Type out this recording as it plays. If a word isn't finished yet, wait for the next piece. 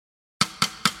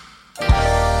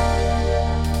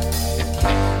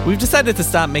We've decided to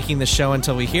stop making the show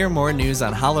until we hear more news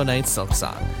on Hollow Knight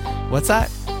Silksong. What's that?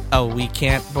 Oh, we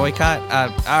can't boycott?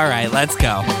 All right, let's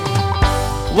go.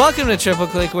 Welcome to Triple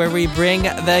Click, where we bring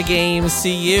the games to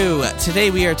you.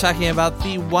 Today we are talking about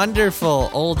the wonderful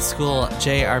old-school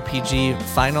JRPG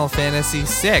Final Fantasy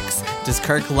VI. Does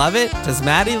Kirk love it? Does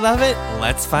Maddie love it?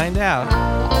 Let's find out.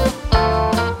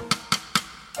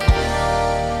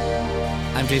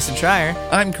 I'm Jason Schreier.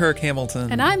 I'm Kirk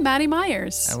Hamilton. And I'm Maddie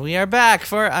Myers. And we are back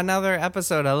for another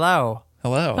episode. Hello.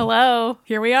 Hello. Hello.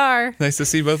 Here we are. Nice to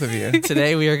see both of you.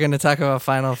 Today we are going to talk about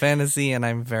Final Fantasy, and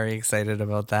I'm very excited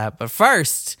about that. But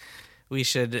first, we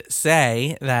should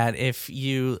say that if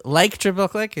you like Triple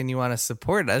Click and you want to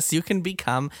support us, you can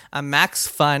become a Max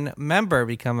Fun member.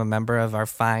 Become a member of our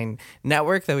fine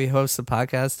network that we host the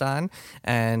podcast on,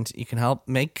 and you can help us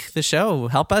make the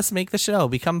show,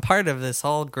 become part of this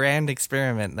whole grand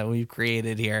experiment that we've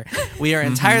created here. We are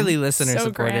entirely listener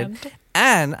supported. Grand.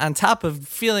 And on top of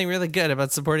feeling really good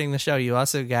about supporting the show, you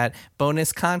also get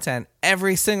bonus content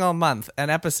every single month,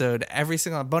 bonus episode every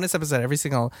single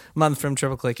month from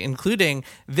Triple Click, including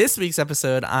this week's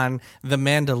episode on The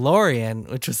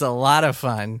Mandalorian, which was a lot of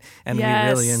fun. And we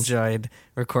really enjoyed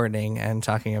recording and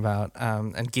talking about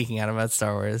and geeking out about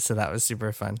Star Wars. So that was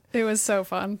super fun. It was so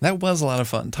fun. That was a lot of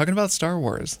fun. Talking about Star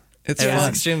Wars. It was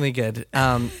extremely good.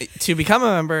 To become a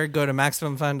member, go to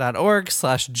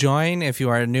MaximumFun.org/join. If you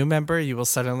are a new member, you will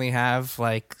suddenly have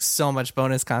like so much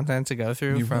bonus content to go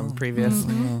through from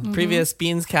previous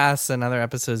Beans casts and other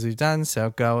episodes we've done.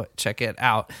 So go check it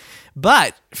out.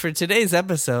 But for today's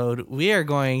episode, we are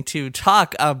going to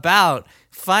talk about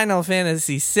Final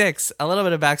Fantasy VI. A little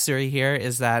bit of backstory here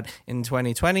is that in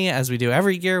 2020, as we do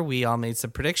every year, we all made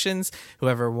some predictions.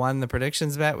 Whoever won the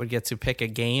predictions bet would get to pick a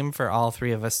game for all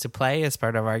three of us to play as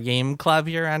part of our game club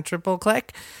here on Triple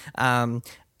Click.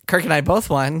 Kirk and I both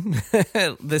won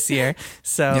this year,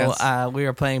 so yes. We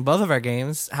were playing both of our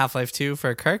games, Half-Life 2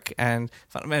 for Kirk and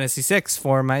Final Fantasy VI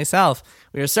for myself.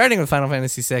 We are starting with Final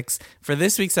Fantasy VI. For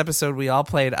this week's episode, we all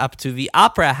played up to the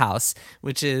Opera House,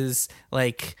 which is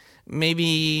like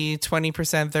maybe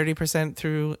 20%, 30%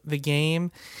 through the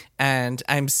game. And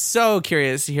I'm so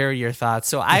curious to hear your thoughts.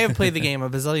 So I have played the game a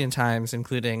bazillion times,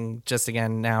 including just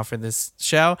again now for this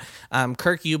show.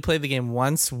 Kirk, you played the game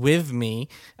once with me.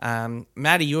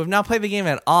 Maddie, you have not played the game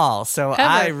at all. So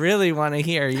I really want to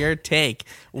hear your take.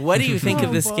 What do you think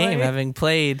of this game, having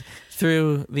played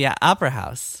through the Opera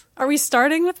House? Are we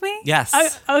starting with me?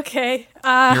 Yes. Okay.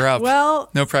 You're up. Well,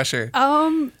 no pressure.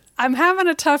 I'm having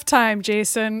a tough time,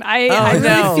 Jason. I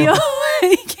really feel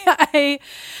like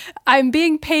I'm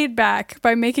being paid back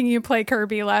by making you play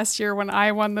Kirby last year when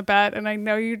I won the bet, and I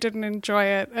know you didn't enjoy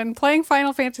it. And playing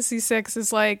Final Fantasy VI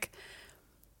is like,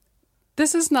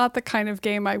 this is not the kind of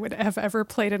game I would have ever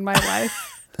played in my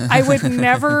life. I would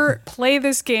never play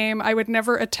this game. I would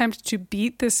never attempt to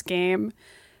beat this game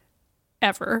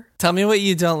ever. Tell me what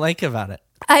you don't like about it.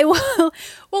 I will.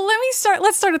 Well,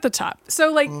 let's start at the top.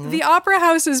 So the Opera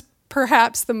House is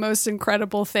perhaps the most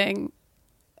incredible thing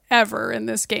ever in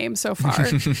this game so far.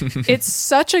 It's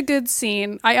such a good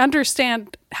scene. I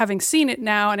understand, having seen it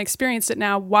now and experienced it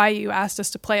now, why you asked us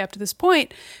to play up to this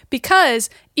point, because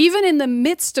even in the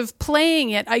midst of playing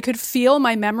it, I could feel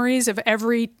my memories of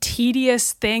every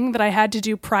tedious thing that I had to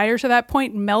do prior to that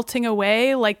point melting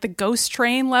away, like the Ghost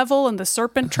Train level and the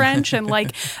Serpent Trench and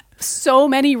like so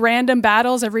many random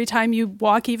battles every time you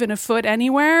walk even a foot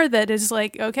anywhere that is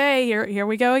like, okay, here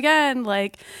we go again,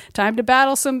 like time to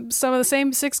battle some of the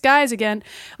same 6 guys again.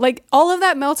 Like all of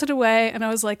that melted away, and I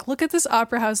was like, look at this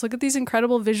Opera House, look at these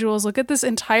incredible visuals, look at this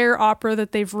entire opera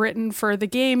that they've written for the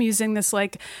game using this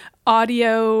like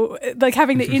audio, like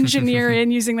having the engineer in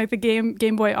using like the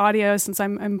Game Boy audio, since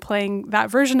I'm playing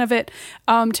that version of it,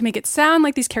 to make it sound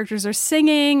like these characters are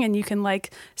singing and you can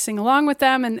like sing along with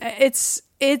them, and it's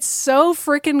so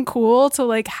freaking cool to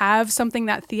like have something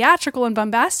that theatrical and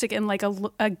bombastic in like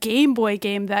a Game Boy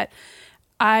game that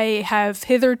I have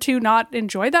hitherto not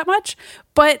enjoyed that much.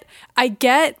 But I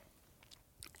get,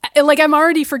 like, I'm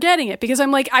already forgetting it because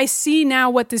I'm like, I see now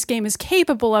what this game is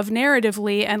capable of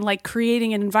narratively and like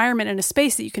creating an environment and a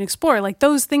space that you can explore. Like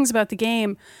those things about the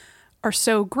game are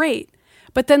so great.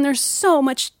 But then there's so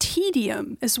much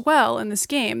tedium as well in this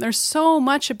game. There's so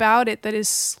much about it that is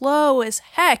slow as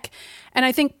heck. And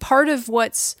I think part of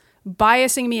what's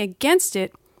biasing me against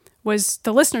it was,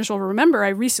 the listeners will remember, I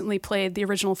recently played the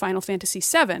original Final Fantasy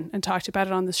VII and talked about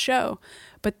it on this show.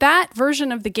 But that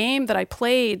version of the game that I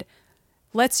played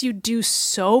lets you do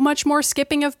so much more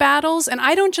skipping of battles. And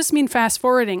I don't just mean fast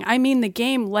forwarding. I mean the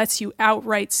game lets you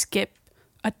outright skip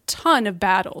a ton of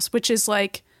battles, which is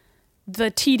like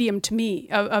the tedium to me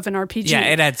of an RPG. Yeah,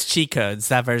 it adds cheat codes.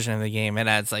 That version of the game, it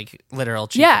adds like literal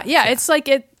cheat codes. Yeah, it's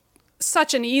like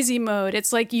such an easy mode.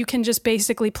 It's like you can just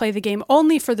basically play the game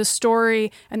only for the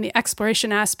story and the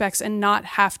exploration aspects and not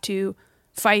have to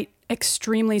fight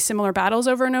extremely similar battles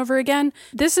over and over again.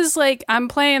 This is like, I'm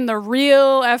playing the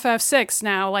real FF6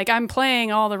 now. Like, I'm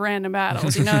playing all the random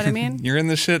battles. You know what I mean? You're in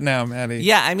the shit now, Maddie.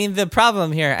 Yeah, I mean, the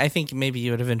problem here, I think maybe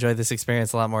you would have enjoyed this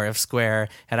experience a lot more if Square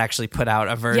had actually put out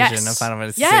a version of Final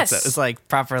Fantasy VI that was like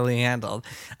properly handled.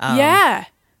 Yeah.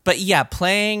 But yeah,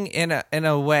 playing in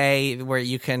a way where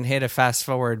you can hit a fast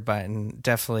forward button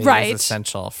definitely is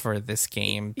essential for this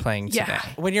game playing today.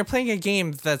 When you're playing a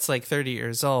game that's like 30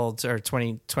 years old or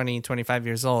 25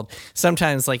 years old,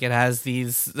 sometimes like it has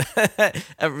these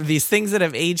these things that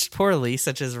have aged poorly,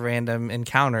 such as random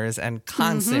encounters and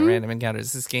constant random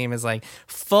encounters. This game is like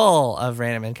full of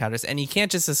random encounters, and you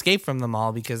can't just escape from them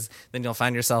all, because then you'll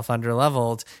find yourself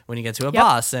underleveled when you get to a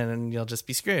boss, and you'll just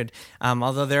be screwed.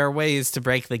 Although there are ways to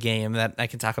break the game that I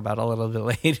can talk about a little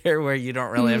bit later, where you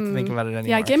don't really have to think about it anymore.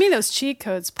 Yeah, give me those cheat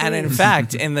codes, please. And in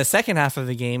fact, in the second half of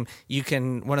the game,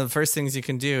 one of the first things you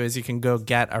can do is you can go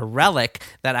get a relic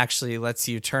that actually lets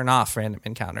you turn off random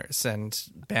encounters, and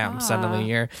bam, suddenly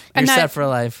you're set for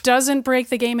life. Doesn't break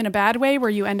the game in a bad way where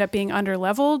you end up being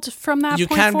underleveled from that you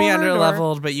point can forward, be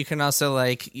underleveled, but you can also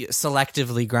like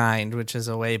selectively grind, which is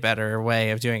a way better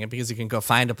way of doing it, because you can go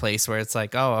find a place where it's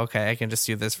like, oh, okay, I can just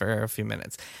do this for a few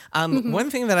minutes. One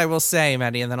thing that I will say,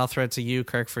 Maddie, and then I'll throw it to you,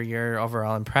 Kirk, for your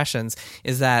overall impressions,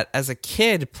 is that as a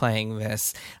kid playing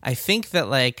this, I think that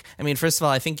first of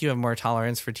all, I think you have more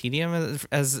tolerance for tedium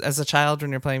as a child when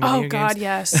you're playing video games. Oh God,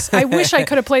 yes. I wish I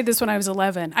could have played this when I was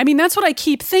 11. I mean, that's what I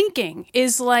keep thinking,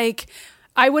 is like,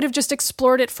 I would have just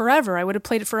explored it forever. I would have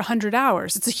played it for 100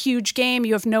 hours. It's a huge game.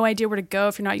 You have no idea where to go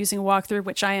if you're not using a walkthrough,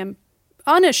 which I am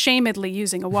unashamedly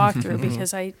using a walkthrough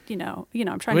because I'm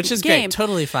trying to beat the game. Great,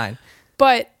 totally fine.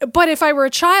 But if I were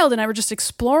a child and I were just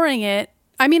exploring it,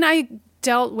 I mean, I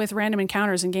dealt with random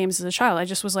encounters in games as a child. I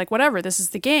just was like, whatever, this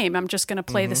is the game. I'm just going to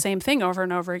play the same thing over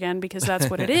and over again because that's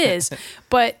what it is.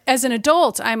 But as an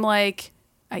adult, I'm like,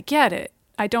 I get it.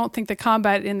 I don't think the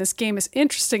combat in this game is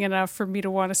interesting enough for me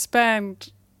to want to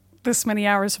spend this many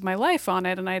hours of my life on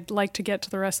it, and I'd like to get to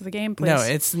the rest of the game, please. No,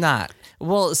 it's not.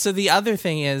 Well, so the other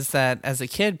thing is that as a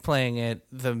kid playing it,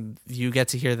 you get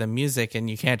to hear the music, and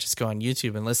you can't just go on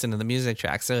YouTube and listen to the music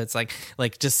track. So it's like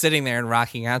just sitting there and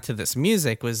rocking out to this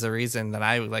music was the reason that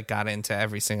I got into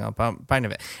every single point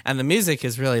of it. And the music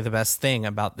is really the best thing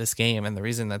about this game, and the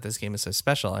reason that this game is so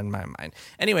special in my mind.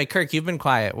 Anyway, Kirk, you've been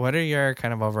quiet. What are your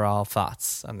kind of overall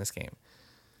thoughts on this game?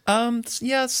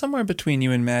 Yeah, somewhere between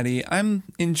you and Maddie. I'm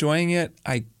enjoying it,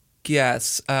 I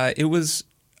guess. I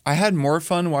had more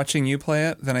fun watching you play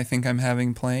it than I think I'm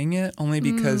having playing it, only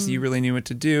because you really knew what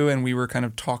to do and we were kind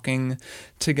of talking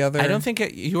together. I don't think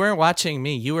you weren't watching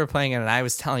me. You were playing it and I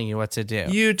was telling you what to do.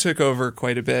 You took over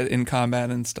quite a bit in combat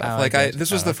and stuff.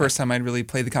 This was the first time I'd really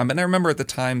played the combat. And I remember at the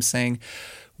time saying,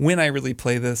 when I really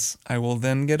play this, I will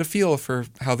then get a feel for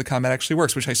how the combat actually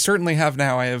works, which I certainly have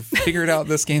now. I have figured out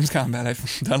this game's combat.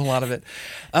 I've done a lot of it.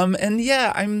 And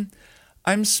yeah,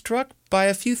 I'm struck by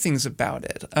a few things about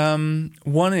it.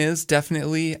 One is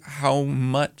definitely how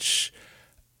much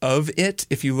of it,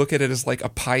 if you look at it as like a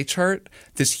pie chart,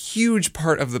 this huge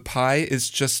part of the pie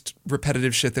is just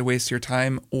repetitive shit that wastes your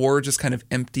time, or just kind of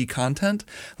empty content.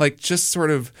 Like just sort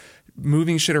of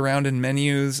moving shit around in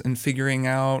menus and figuring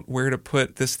out where to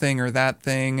put this thing or that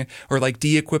thing, or like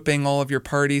de-equipping all of your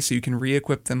party so you can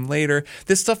re-equip them later.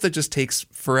 This stuff that just takes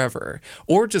forever.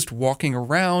 Or just walking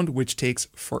around, which takes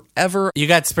forever. You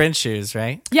got sprint shoes,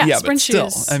 right? Yeah, sprint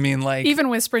shoes. Still, I mean, like, even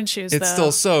with sprint shoes, it's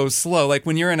still so slow. Like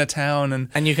when you're in a town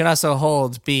and you can also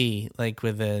hold B, like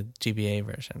with the GBA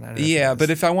version. Yeah, but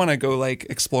if I want to go like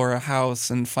explore a house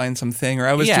and find something, or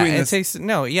I was doing this.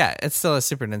 It's still a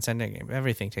Super Nintendo game.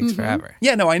 Everything takes forever.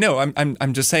 Yeah, no, I know.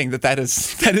 I'm just saying that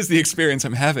is the experience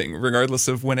I'm having, regardless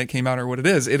of when it came out or what it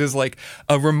is. It is like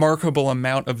a remarkable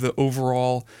amount of the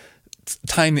overall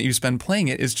time that you spend playing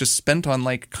it is just spent on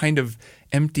like kind of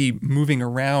empty moving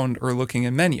around or looking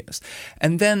at menus.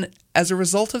 And then as a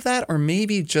result of that, or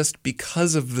maybe just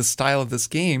because of the style of this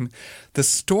game, the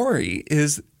story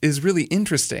is really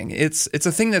interesting. It's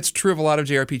a thing that's true of a lot of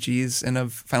JRPGs and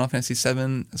of Final Fantasy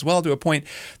VII as well, to a point.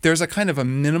 There's a kind of a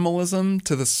minimalism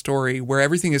to the story where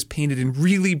everything is painted in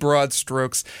really broad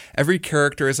strokes. Every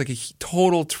character is like a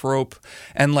total trope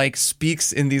and like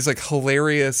speaks in these like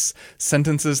hilarious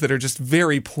sentences that are just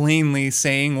very plainly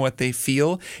saying what they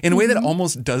feel in a way that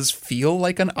almost does feel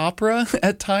like an opera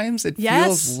at times. It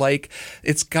feels like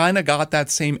it's kind of got that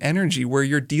same energy where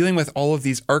you're dealing with all of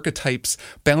these archetypes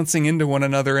bouncing into one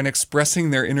another other and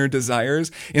expressing their inner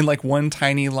desires in like one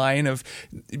tiny line of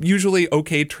usually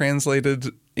okay translated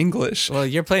English. Well,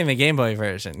 you're playing the Game Boy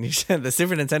version. The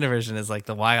Super Nintendo version is like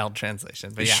the wild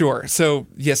translation. But yeah. Sure. So,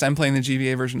 yes, I'm playing the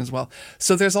GBA version as well.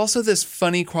 So there's also this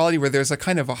funny quality where there's a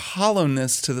kind of a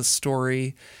hollowness to the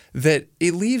story that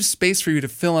it leaves space for you to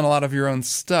fill in a lot of your own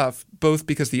stuff, both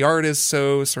because the art is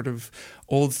so sort of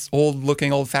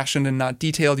old-looking, old-fashioned, and not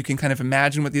detailed. You can kind of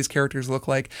imagine what these characters look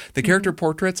like. The character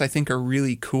portraits, I think, are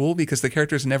really cool because the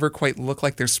characters never quite look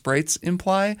like their sprites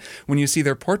imply. When you see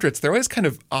their portraits, they're always kind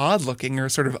of odd-looking or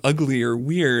sort of ugly or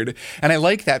weird. And I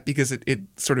like that because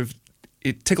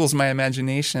it tickles my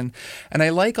imagination. And I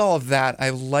like all of that.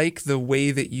 I like the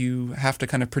way that you have to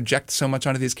kind of project so much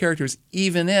onto these characters,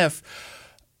 even if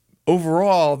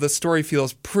overall the story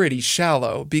feels pretty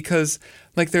shallow because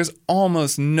like there's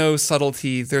almost no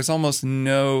subtlety, there's almost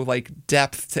no like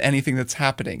depth to anything that's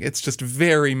happening. It's just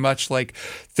very much like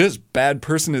this bad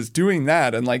person is doing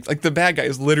that, and like the bad guy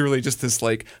is literally just this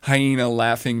like hyena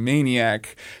laughing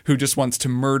maniac who just wants to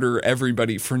murder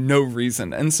everybody for no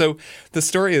reason. And so the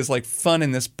story is like fun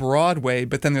in this broad way,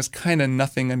 but then there's kind of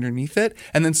nothing underneath it.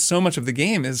 And then so much of the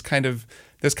game is kind of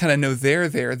there's kind of no there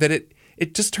that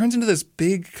it just turns into this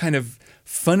big kind of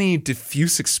funny,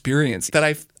 diffuse experience that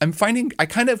I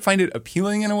kind of find it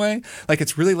appealing in a way. Like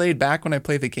it's really laid back when I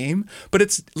play the game, but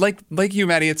it's like you,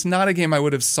 Maddie, it's not a game I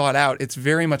would have sought out. It's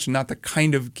very much not the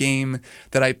kind of game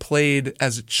that I played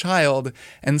as a child.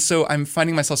 And so I'm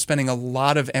finding myself spending a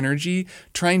lot of energy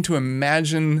trying to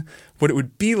imagine what it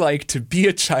would be like to be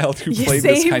a child who played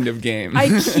this kind of game.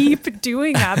 I keep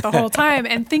doing that the whole time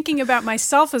and thinking about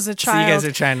myself as a child. So you guys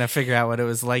are trying to figure out what it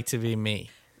was like to be me.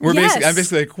 I'm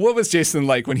basically like, what was Jason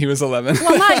like when he was 11?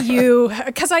 Well, not you,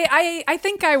 because I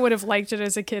think I would have liked it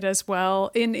as a kid as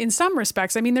well, in some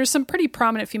respects. I mean, there's some pretty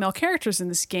prominent female characters in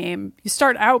this game. You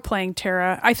start out playing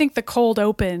Terra. I think the cold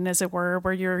open, as it were,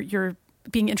 where you're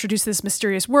being introduced to this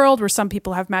mysterious world where some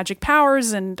people have magic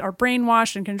powers and are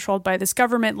brainwashed and controlled by this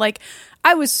government. Like,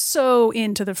 I was so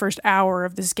into the first hour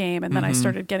of this game, and then I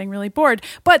started getting really bored.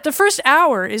 But the first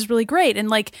hour is really great,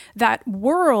 and like that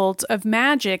world of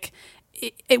magic,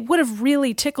 it would have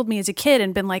really tickled me as a kid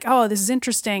and been like, oh, this is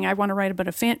interesting. I want to write about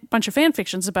a bunch of fan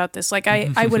fictions about this. Like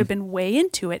I would have been way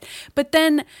into it. But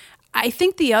then I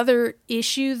think the other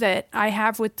issue that I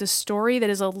have with the story that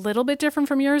is a little bit different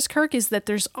from yours, Kirk, is that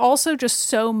there's also just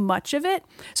so much of it.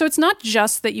 So it's not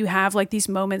just that you have like these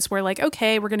moments where like,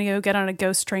 okay, we're going to go get on a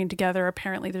ghost train together.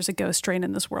 Apparently there's a ghost train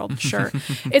in this world. Sure.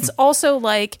 It's also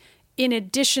like, in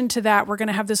addition to that, we're going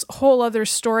to have this whole other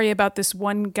story about this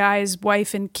one guy's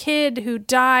wife and kid who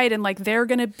died, and like they're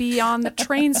going to be on the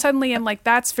train suddenly, and like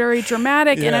that's very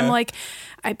dramatic. Yeah. And I'm like,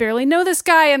 I barely know this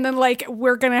guy, and then like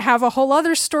we're going to have a whole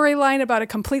other storyline about a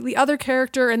completely other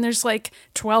character, and there's like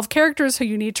 12 characters who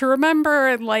you need to remember,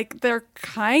 and like they're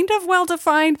kind of well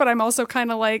defined, but I'm also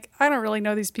kind of like, I don't really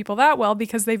know these people that well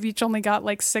because they've each only got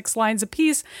like 6 lines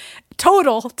apiece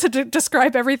total to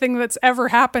describe everything that's ever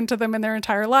happened to them in their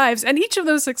entire lives. And each of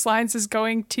those 6 lines is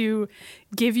going to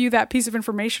give you that piece of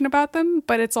information about them,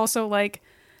 but it's also like,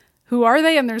 who are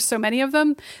they? And there's so many of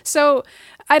them. So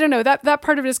I don't know, that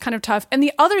part of it is kind of tough. And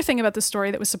the other thing about the story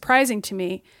that was surprising to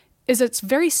me is it's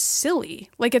very silly.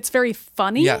 Like it's very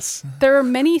funny. Yes. There are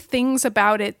many things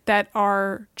about it that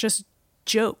are just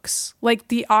jokes. Like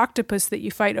the octopus that you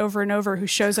fight over and over who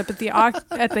shows up at the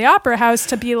opera house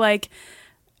to be like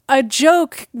a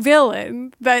joke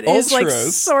villain that is like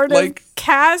sort of like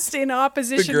cast in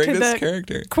opposition to the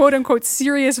character, quote unquote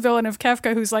serious villain of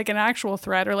Kefka, who's like an actual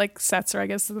threat, or like Setzer, I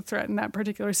guess, is the threat in that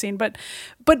particular scene. But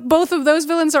both of those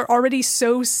villains are already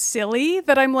so silly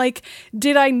that I'm like,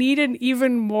 did I need an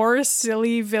even more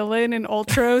silly villain in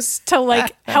Ultros to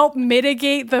like help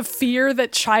mitigate the fear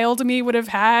that child me would have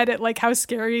had at like how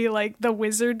scary like the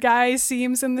wizard guy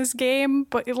seems in this game?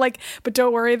 But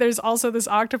don't worry, there's also this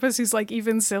octopus who's like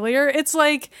even sillier. It's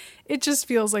like, it just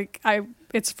feels like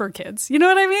it's for kids. You know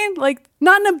what I mean? Like,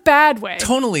 not in a bad way.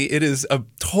 Tonally, it is a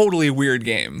totally weird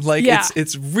game. Like, yeah.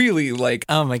 It's really like...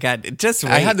 Oh my God, just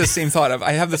wait. I had the same thought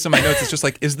I have this in my notes. It's just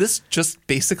like, is this just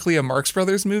basically a Marx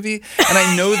Brothers movie? And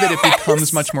I know that it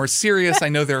becomes much more serious. I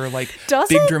know there are like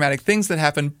big dramatic things that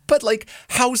happen, but like,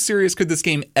 how serious could this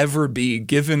game ever be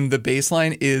given the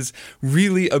baseline is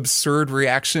really absurd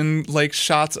reaction, like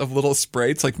shots of little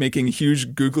sprites, like making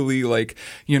huge googly, like,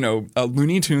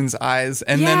 Looney Tunes eyes,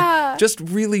 and then just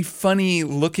really funny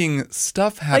looking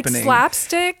stuff happening. Like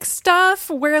slapstick stuff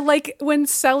where like when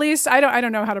Celis, I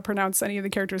don't know how to pronounce any of the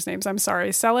characters' names. I'm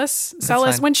sorry. Celis,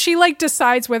 when she like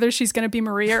decides whether she's going to be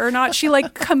Maria or not, she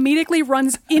like comedically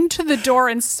runs into the door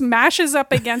and smashes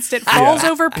up against it, falls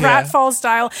over pratfall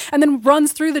style, and then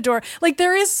runs through the door. Like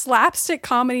there is slapstick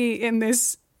comedy in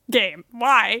this game.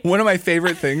 Why? One of my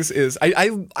favorite things is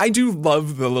I do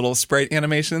love the little sprite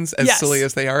animations, as silly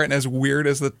as they are and as weird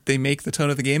as that they make the tone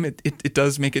of the game. It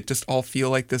does make it just all feel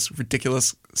like this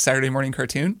ridiculous Saturday morning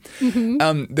cartoon.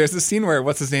 There's a scene where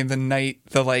what's his name, the knight,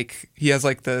 he has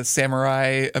like the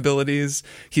samurai abilities.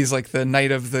 He's like the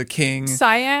knight of the king.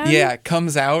 Cyan? Yeah,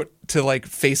 comes out to like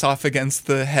face off against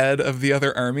the head of the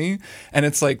other army, and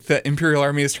it's like the Imperial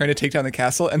army is trying to take down the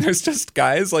castle, and there's just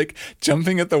guys like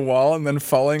jumping at the wall and then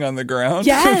falling on the ground.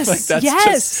 Yes, like, that's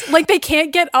yes. Like they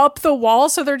can't get up the wall,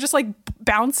 so they're just like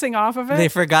bouncing off of it. They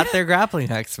forgot their grappling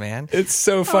hooks, man. It's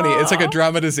so funny. It's like a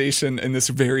dramatization in this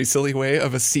very silly way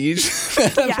of a siege.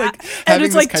 Like, and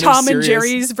it's like Tom and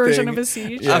Jerry's version of a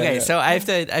siege. So I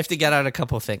have to get out a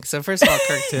couple things. So first of all,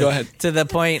 Kirk, Go ahead. To the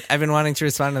point, I've been wanting to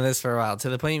respond to this for a while. To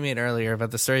the point you made earlier about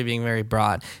the story being very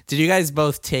broad. Did you guys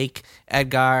both take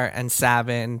Edgar and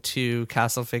Sabin to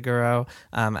Castle Figaro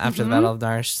after the Battle of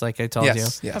Narshe, like I told you?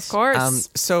 Yes. Of course.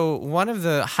 So one of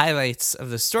the highlights of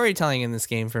the storytelling in this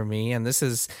game for me, and this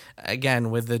is, again,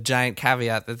 with the giant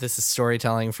caveat that this is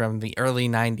storytelling from the early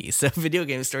 90s, so video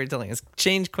game storytelling has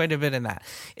changed quite a bit in that,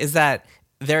 is that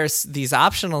there's these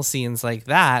optional scenes like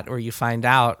that where you find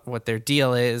out what their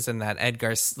deal is, and that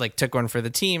Edgar like took one for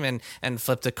the team and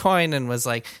flipped a coin and was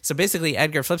like, so basically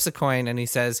Edgar flips a coin and he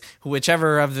says,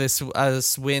 whichever of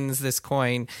us wins this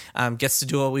coin gets to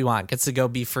do what we want, gets to go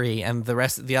be free, and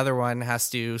the other one has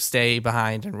to stay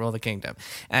behind and rule the kingdom.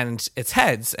 And it's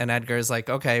heads, and Edgar's like,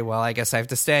 okay, well, I guess I have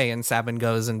to stay, and Sabin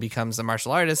goes and becomes a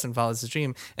martial artist and follows his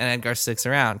dream, and Edgar sticks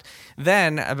around.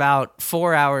 Then about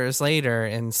 4 hours later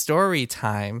in story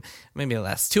time, maybe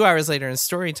less, 2 hours later in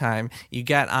story time, you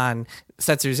get on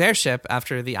Setzer's airship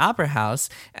after the opera house,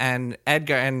 and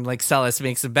Edgar and like Celis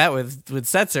makes a bet with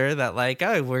Setzer that like,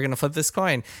 oh, we're gonna flip this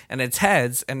coin, and it's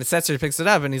heads, and Setzer picks it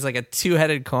up, and he's like a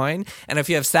two-headed coin. And if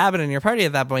you have Sabin in your party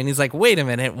at that point, he's like, wait a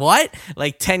minute, what?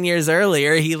 Like 10 years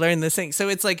earlier he learned this thing. So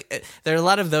it's like there are a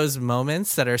lot of those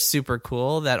moments that are super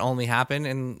cool that only happen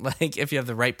in like if you have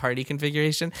the right party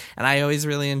configuration, and I always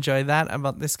really enjoyed that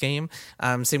about this game.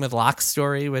 Same with Locke's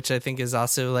story, which I think is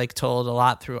also like told a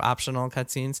lot through optional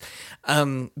cutscenes.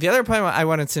 The other point I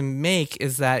wanted to make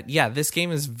is that, this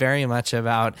game is very much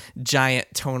about giant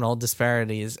tonal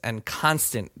disparities and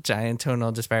constant giant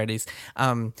tonal disparities.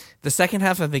 The second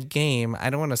half of the game, I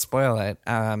don't want to spoil it,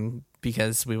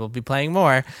 because we will be playing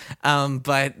more.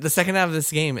 But the second half of this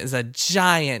game is a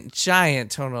giant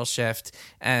tonal shift,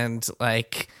 and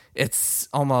like it's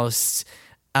almost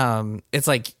it's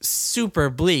like super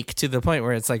bleak to the point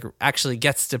where it's like actually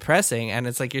gets depressing, and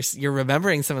it's like you're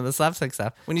remembering some of the slapstick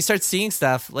stuff. When you start seeing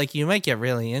stuff, like you might get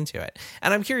really into it.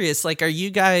 And I'm curious, like, are you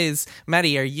guys,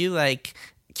 Maddie, are you like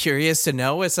curious to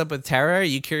know what's up with Terra? Are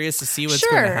you curious to see what's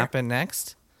going to happen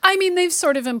next? I mean, they've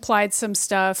sort of implied some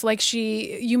stuff. Like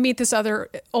you meet this other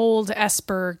old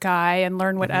Esper guy and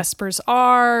learn what Espers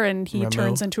are, and he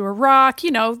turns into a rock,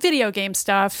 video game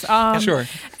stuff. Sure.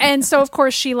 And so, of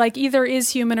course, she like either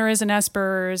is human or is an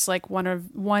Esper, or is like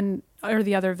one or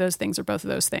the other of those things, or both of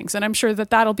those things. And I'm sure that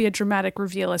that'll be a dramatic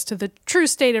reveal as to the true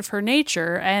state of her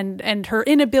nature, and her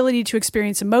inability to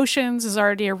experience emotions is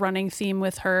already a running theme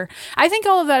with her. I think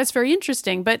all of that is very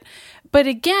interesting, but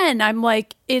again, I'm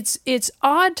like, it's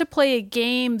odd to play a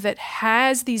game that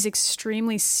has these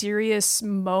extremely serious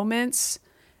moments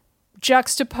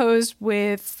juxtaposed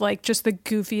with like just the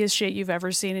goofiest shit you've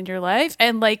ever seen in your life.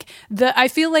 And like I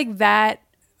feel like that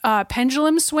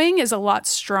pendulum swing is a lot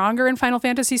stronger in Final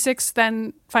Fantasy VI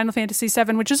than Final Fantasy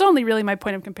VII, which is only really my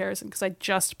point of comparison because I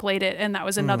just played it, and that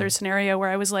was another scenario where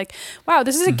I was like, wow,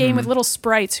 this is a game with little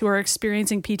sprites who are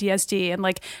experiencing PTSD, and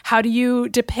like, how do you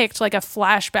depict like a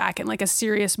flashback and like a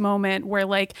serious moment where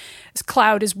like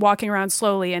Cloud is walking around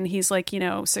slowly and he's like 6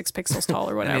 pixels tall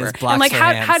or whatever, and like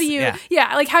how do you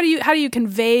how do you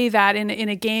convey that in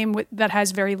a game that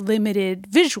has very limited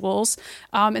visuals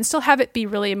and still have it be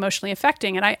really emotionally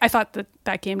affecting? And I thought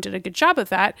that game did a good job of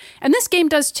that, and this game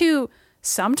does too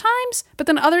sometimes, but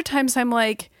then other times I'm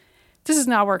like, this is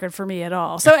not working for me at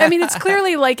all. So I mean, it's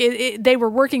clearly like they were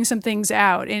working some things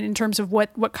out in terms of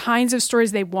what kinds of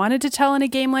stories they wanted to tell in a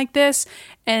game like this,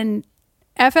 and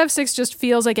FF6 just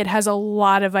feels like it has a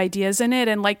lot of ideas in it,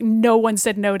 and like no one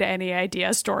said no to any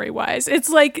idea story-wise. It's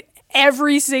like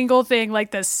every single thing, like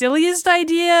the silliest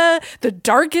idea, the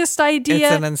darkest idea.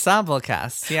 It's an ensemble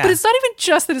cast, yeah. But it's not even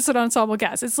just that it's an ensemble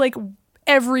cast. It's like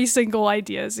every single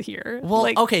idea is here.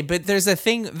 Well, okay, but there's a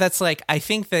thing that's like, I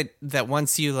think that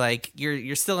once you like,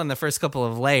 you're still in the first couple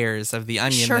of layers of the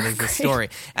onion that is the story,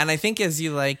 and I think as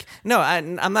you like, no,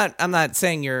 I'm not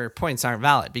saying your points aren't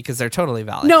valid, because they're totally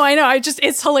valid. No, I know.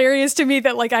 It's hilarious to me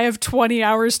that like I have 20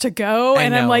 hours to go,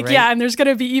 and I'm like, right? Yeah, and there's going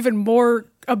to be even more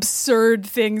absurd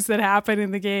things that happen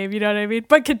in the game. You know what I mean?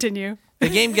 But continue. The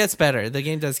game gets better. The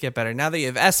game does get better. Now that you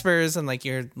have espers and like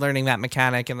you're learning that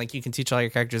mechanic and like you can teach all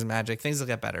your characters magic, things will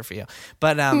get better for you.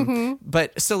 But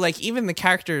but so like even the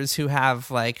characters who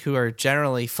are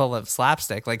generally full of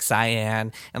slapstick, like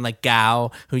Cyan and like Gao,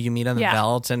 who you meet on the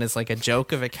belt and is like a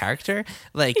joke of a character,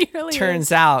 like really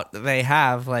turns out they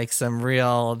have like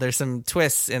there's some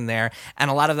twists in there, and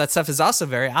a lot of that stuff is also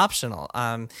very optional.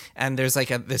 And there's like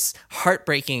this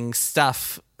heartbreaking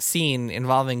stuff scene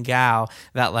involving Gao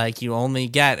that like you only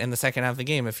get in the second half of the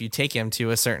game if you take him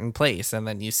to a certain place, and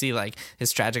then you see like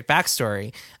his tragic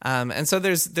backstory, and so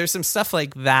there's some stuff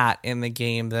like that in the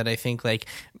game that I think like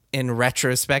in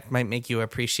retrospect might make you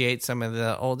appreciate some of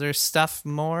the older stuff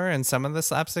more and some of the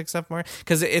slapstick stuff more,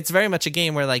 because it's very much a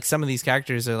game where like some of these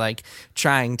characters are like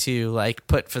trying to like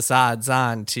put facades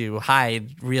on to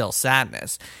hide real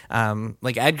sadness,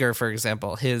 like Edgar, for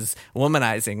example, his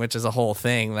womanizing, which is a whole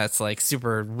thing that's like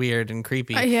super weird and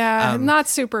creepy. Not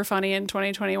super funny in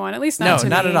 2021, at least not no, to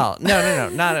not me. at all. No,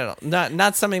 not at all.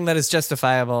 Not something that is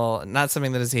justifiable, not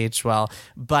something that is aged well,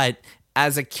 but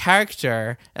as a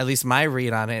character, at least my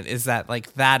read on it is that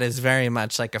like that is very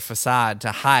much like a facade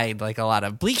to hide like a lot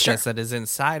of bleakness that is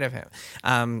inside of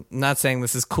him. Not saying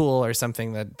this is cool or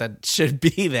something that should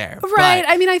be there. Right.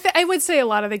 I mean, I would say a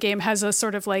lot of the game has a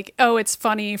sort of like, oh, it's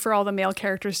funny for all the male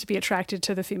characters to be attracted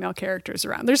to the female characters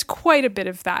around. There's quite a bit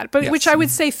of that, but which I would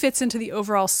say fits into the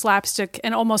overall slapstick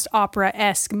and almost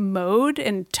opera-esque mode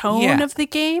and tone of the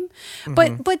game.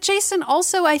 Mm-hmm. But Jason,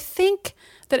 also, I think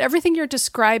that everything you're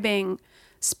describing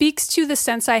speaks to the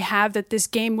sense I have that this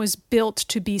game was built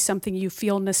to be something you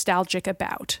feel nostalgic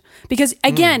about. Because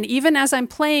again, even as I'm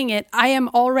playing it, I am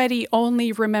already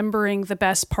only remembering the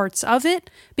best parts of it,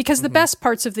 because the best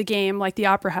parts of the game, like the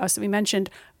Opera House that we mentioned,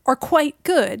 are quite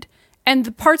good. And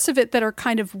the parts of it that are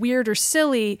kind of weird or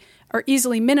silly are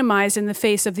easily minimized in the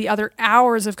face of the other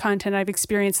hours of content I've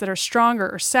experienced that are stronger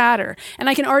or sadder. And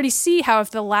I can already see how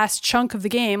if the last chunk of the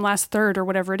game, last third or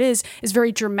whatever it is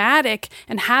very dramatic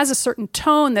and has a certain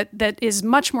tone that is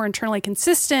much more internally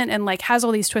consistent and like has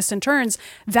all these twists and turns,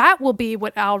 that will be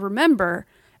what I'll remember.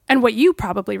 And what you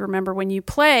probably remember when you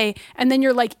play, and then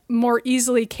you're like more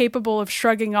easily capable of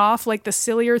shrugging off like the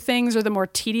sillier things or the more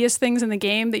tedious things in the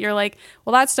game that you're like,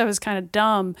 well, that stuff is kind of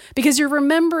dumb, because you're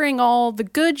remembering all the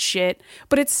good shit,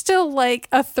 but it's still like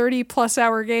a 30+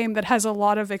 hour game that has a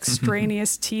lot of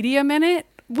extraneous tedium in it,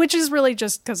 which is really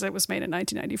just because it was made in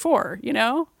 1994, you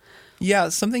know? Yeah,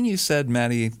 something you said,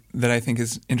 Maddie, that I think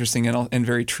is interesting and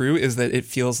very true is that it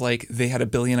feels like they had a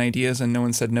billion ideas and no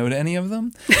one said no to any of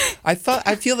them. I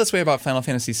feel this way about Final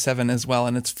Fantasy VII as well,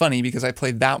 and it's funny because I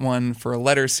played that one for a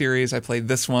letter series. I played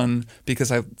this one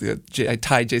because I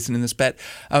tied Jason in this bet,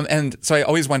 and so I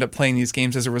always wind up playing these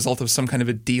games as a result of some kind of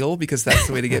a deal, because that's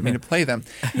the way to get me to play them.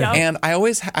 Yep. And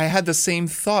I had the same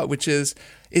thought, which is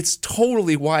it's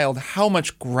totally wild how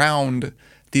much ground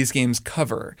these games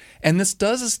cover. And this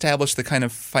does establish the kind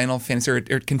of Final Fantasy, or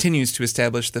it continues to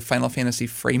establish the Final Fantasy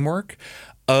framework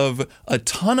of a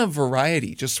ton of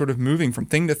variety, just sort of moving from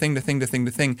thing to thing to thing to thing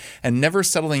to thing, and never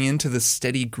settling into the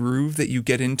steady groove that you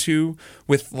get into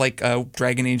with like a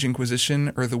Dragon Age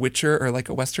Inquisition or The Witcher or like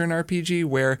a Western RPG,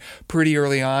 where pretty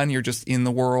early on you're just in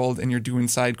the world and you're doing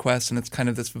side quests, and it's kind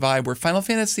of this vibe, where Final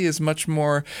Fantasy is much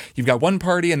more, you've got one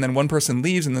party and then one person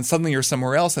leaves and then suddenly you're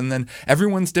somewhere else and then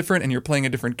everyone's different and you're playing a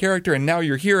different character and now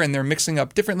you're here and they're mixing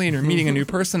up differently and you're meeting a new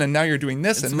person and now you're doing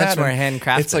this and that. It's much more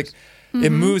handcrafted. It's like, it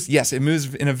moves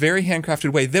in a very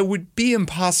handcrafted way that would be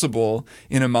impossible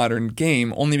in a modern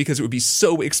game, only because it would be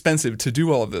so expensive to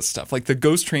do all of this stuff. Like the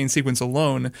Ghost Train sequence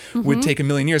alone would take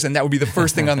 1,000,000 years, and that would be the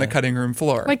first thing on the cutting room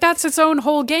floor. Like that's its own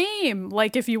whole game,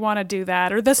 like if you want to do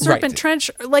that. Or the Serpent Trench,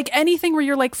 like anything where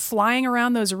you're like flying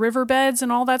around those riverbeds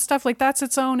and all that stuff, like that's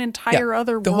its own entire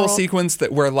other world. The whole sequence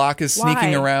where Locke is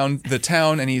sneaking around the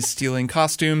town and he's stealing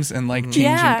costumes and like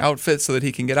changing outfits so that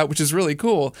he can get out, which is really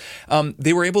cool.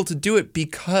 They were able to do it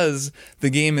because the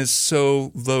game is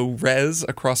so low res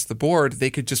across the board.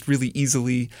 They could just really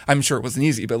easily, I'm sure it wasn't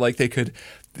easy, but like they could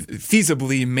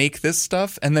feasibly make this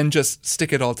stuff and then just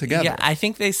stick it all together. Yeah, I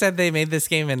think they said they made this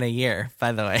game in a year,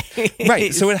 by the way.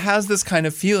 Right, so it has this kind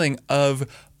of feeling of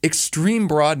extreme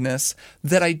broadness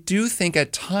that I do think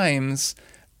at times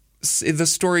the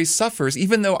story suffers,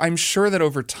 even though I'm sure that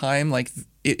over time, like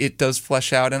it does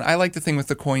flesh out. And I like the thing with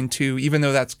the coin too, even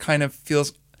though that's kind of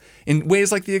feels in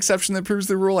ways like the exception that proves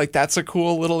the rule. Like that's a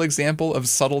cool little example of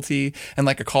subtlety and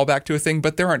like a callback to a thing,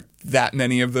 but there aren't that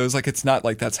many of those. Like it's not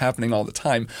like that's happening all the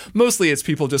time. Mostly it's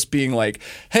people just being like,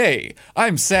 hey,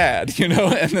 I'm sad, and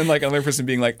then like another person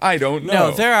being like, I don't know.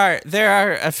 No, there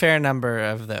are a fair number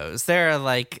of those. There are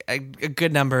like a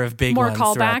good number of big More ones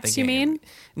throughout the callbacks, game. you mean?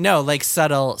 No, like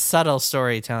subtle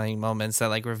storytelling moments that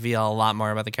like reveal a lot more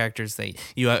about the characters that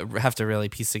you have to really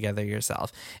piece together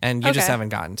yourself. And you just haven't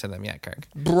gotten to them yet, Kirk.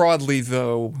 Broadly,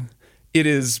 though, it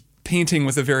is painting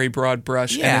with a very broad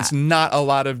brush, and it's not a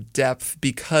lot of depth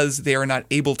because they are not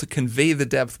able to convey the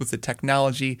depth with the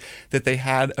technology that they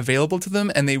had available to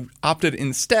them, and they opted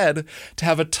instead to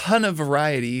have a ton of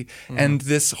variety and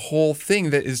this whole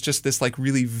thing that is just this like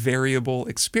really variable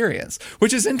experience,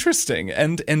 which is interesting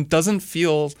and doesn't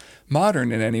feel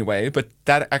modern in any way, but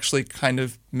that actually kind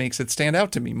of makes it stand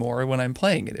out to me more when I'm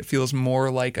playing it. It feels more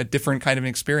like a different kind of an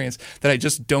experience that I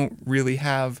just don't really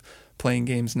have playing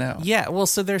games now. Yeah, well,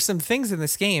 so there's some things in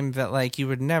this game that like you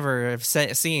would never have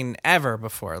seen ever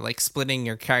before, like splitting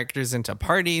your characters into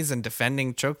parties and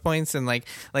defending choke points, and like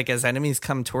as enemies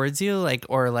come towards you, like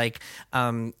or like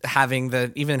having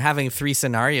 3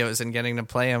 scenarios and getting to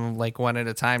play them like one at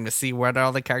a time to see what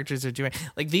all the characters are doing.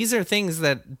 Like these are things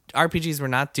that RPGs were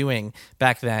not doing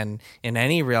back then in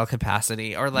any real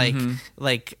capacity, or like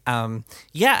the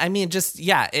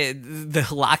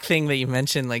lock thing that you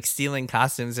mentioned, like stealing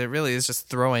costumes. It really is just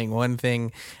throwing one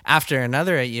thing after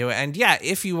another at you. And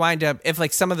if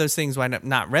like some of those things wind up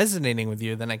not resonating with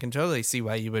you, then I can totally see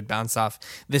why you would bounce off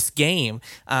this game.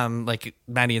 Like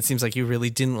Maddie, it seems like you really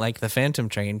didn't like the Phantom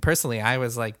Train. Personally, I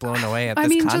was like blown away at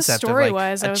this concept just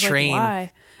story-wise, of like a train. Like,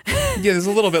 why? Yeah, there's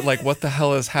a little bit like, what the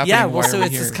hell is happening? Yeah, well, so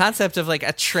it's this concept of like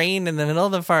a train in the middle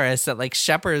of the forest that like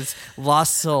shepherds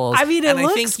lost souls. I mean, I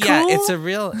looks think,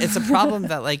 cool. it's a problem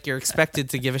that like you're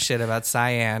expected to give a shit about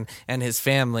Cyan and his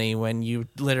family when you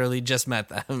literally just met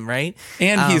them, right?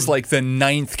 And he's like the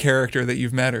 9th character that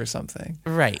you've met or something.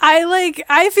 Right.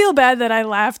 I feel bad that I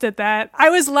laughed at that. I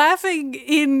was laughing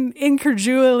in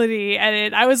incredulity at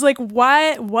it. I was like,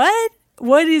 what?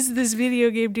 What is this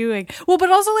video game doing? Well, but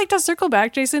also like to circle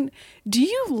back, Jason, do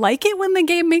you like it when the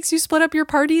game makes you split up your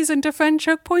parties and defend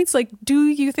choke points? Like, do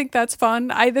you think that's fun?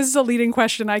 This is a leading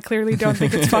question. I clearly don't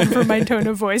think it's fun for my tone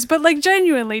of voice, but like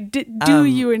genuinely, do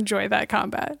you enjoy that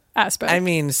combat aspect? I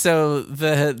mean, so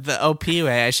the OP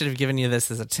way, I should have given you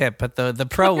this as a tip, but the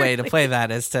pro way to play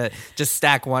that is to just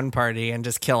stack one party and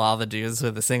just kill all the dudes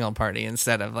with a single party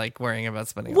instead of like worrying about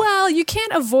splitting. Well, you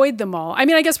can't avoid them all. I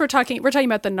mean, I guess we're talking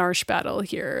about the Narsh battle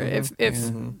here. If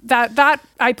that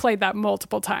I played that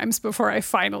multiple times before I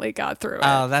finally got through it.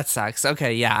 Oh, that sucks.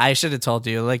 Okay, yeah, I should have told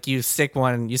you. Like, you stick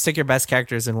your best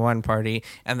characters in one party,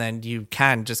 and then you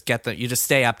can just get them. You just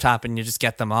stay up top, and you just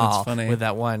get them all with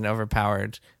that one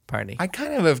overpowered party. I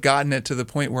kind of have gotten it to the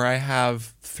point where I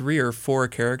have 3 or 4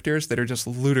 characters that are just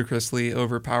ludicrously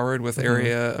overpowered with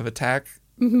area of attack.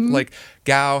 Like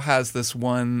Gao has this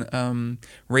one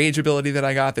rage ability that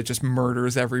I got that just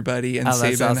murders everybody, and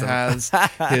Sabin has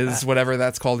his whatever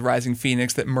that's called, Rising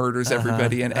Phoenix, that murders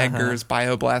everybody, and Edgar's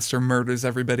Bioblaster murders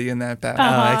everybody in that battle.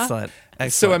 Oh, excellent.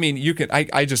 So I mean, you can.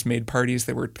 I just made parties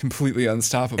that were completely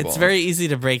unstoppable. It's very easy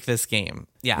to break this game.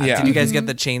 Yeah. Did you guys get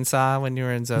the chainsaw when you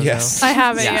were in Zozo? Yes, I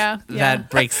have it. Yeah.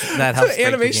 That helps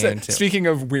break the game too. Speaking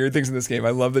of weird things in this game,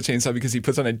 I love the chainsaw because he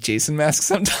puts on a Jason mask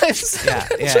sometimes.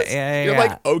 Yeah. You're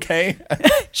like, okay,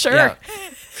 sure.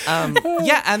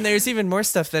 And there's even more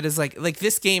stuff that is like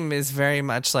this game is very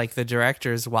much like the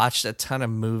directors watched a ton of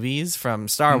movies from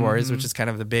Star Wars, which is kind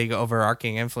of the big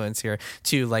overarching influence here,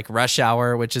 to like Rush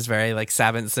Hour, which is very like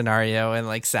Sabin scenario, and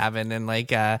like Sabin and like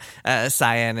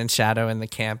Cyan and Shadow in the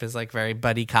camp is like very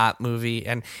buddy cop movie,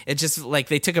 and it just like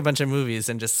they took a bunch of movies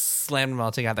and just slammed them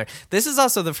all together. This is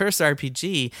also the first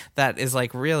RPG that is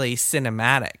like really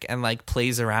cinematic and like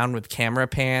plays around with camera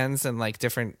pans and like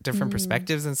different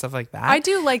perspectives and stuff like that. I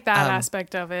do like that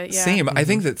aspect of it. Yeah. Same. I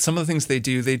think that some of the things they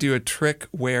do a trick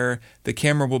where the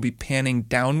camera will be panning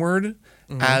downward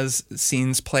as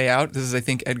scenes play out. This is, I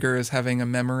think, Edgar is having a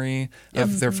memory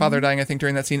of their father dying, I think,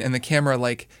 during that scene, and the camera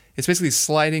like it's basically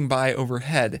sliding by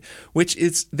overhead, which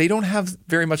is they don't have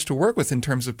very much to work with in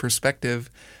terms of perspective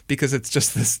because it's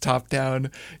just this top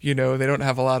down, they don't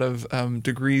have a lot of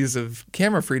degrees of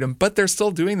camera freedom, but they're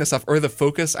still doing this stuff. Or the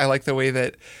focus, I like the way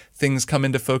that things come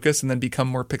into focus and then become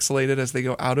more pixelated as they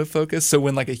go out of focus. So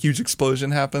when like a huge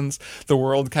explosion happens, the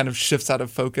world kind of shifts out of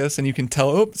focus and you can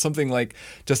tell, something like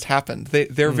just happened.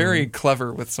 They're very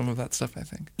clever with some of that stuff, I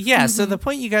think. Yeah, so the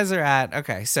point you guys are at,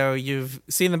 okay, so you've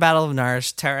seen the Battle of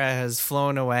Narsh, Terra Sarah has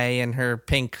flown away in her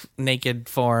pink naked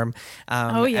form.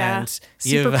 And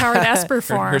superpowered Esper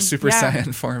form. Her Super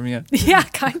Saiyan form, yeah. Yeah,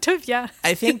 kind of, yeah.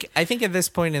 I think at this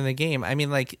point in the game, I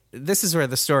mean, like, this is where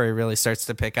the story really starts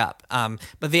to pick up.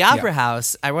 But the Opera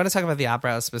House, I want to talk about the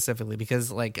Opera House specifically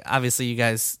because, like, obviously you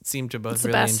guys seem to both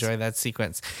really enjoy that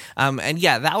sequence. And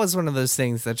yeah, that was one of those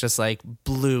things that just, like,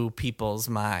 blew people's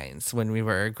minds when we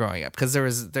were growing up because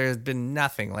there's been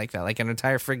nothing like that, like an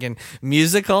entire friggin'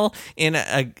 musical in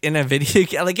a video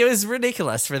game. Like, it was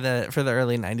ridiculous for the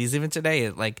early 90s. Even today,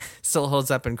 it, like, still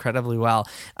holds up incredibly well.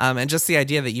 And just the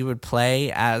idea that you would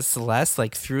play as Celeste,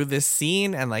 like, through this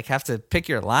scene and, like, have to pick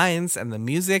your lines, and the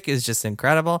music is just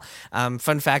incredible.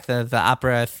 Fun fact, the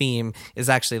opera theme is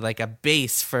actually, like, a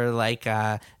base for, like,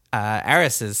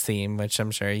 Aris's theme, which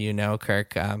I'm sure you know,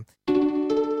 Kirk.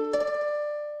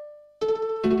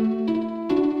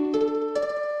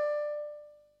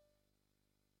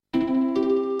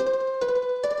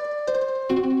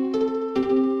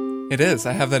 It is.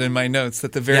 I have that in my notes.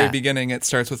 At the very beginning, it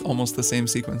starts with almost the same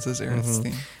sequence as Aerith's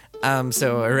theme.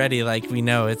 So already, like, we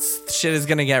know shit is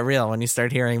gonna get real when you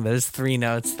start hearing those three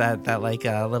notes that like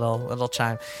a little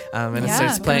chime, and it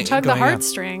starts playing. Tug the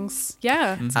heartstrings.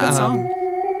 Yeah, it's a good song.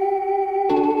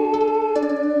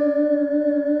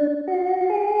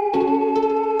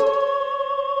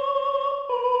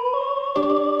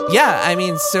 Yeah, I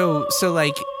mean, so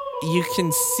like, you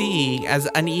can see, as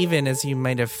uneven as you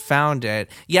might have found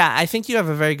it. Yeah, I think you have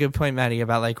a very good point, Maddie,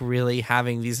 about, like, really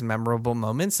having these memorable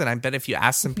moments. And I bet if you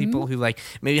ask some people who, like,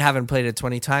 maybe haven't played it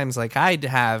 20 times like I'd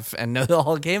have and know the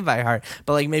whole game by heart,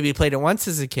 but, like, maybe played it once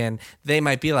as a kid, they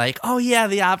might be like, oh yeah,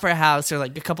 the Opera House, or,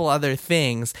 like, a couple other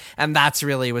things. And that's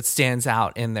really what stands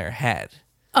out in their head.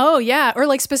 Oh, yeah. Or,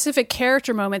 like, specific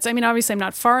character moments. I mean, obviously I'm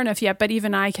not far enough yet, but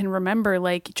even I can remember,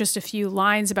 like, just a few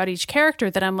lines about each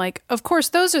character that I'm like, of course,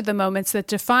 those are the moments that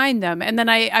define them. And then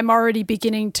I'm already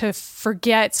beginning to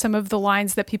forget some of the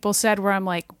lines that people said where I'm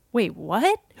like, wait,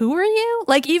 what? Who are you?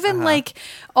 Like, even like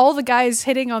all the guys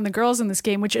hitting on the girls in this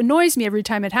game, which annoys me every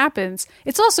time it happens.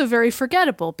 It's also very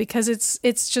forgettable because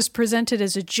it's just presented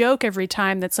as a joke every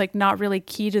time that's, like, not really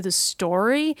key to the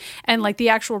story and, like, the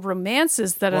actual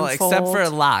romances that unfold. Except for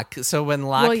Locke. So when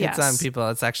Locke hits on people,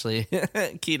 it's actually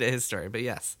key to his story. But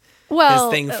yes.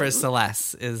 Well, his thing for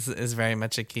Celeste is very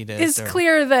much a key to his story. It's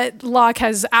clear that Locke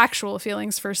has actual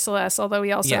feelings for Celeste, although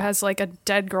he also has, like, a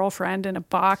dead girlfriend in a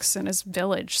box in his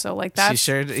village. So, like, that's he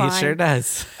sure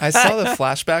does. I saw the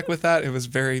flashback with that. It was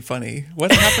very funny.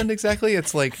 What happened exactly?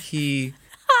 It's like he...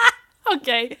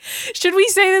 Okay. Should we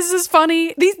say this is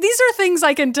funny? These are things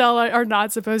I can tell are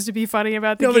not supposed to be funny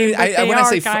about the game, but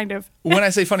they are kind of. When I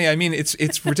say funny, I mean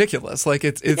it's ridiculous. Like,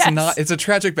 it's not. It's a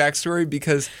tragic backstory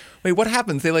because wait, what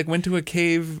happens? They, like, went to a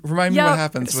cave. Remind me what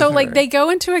happens. So, with like, her. they go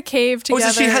into a cave together.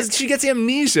 Oh, so she gets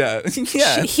amnesia.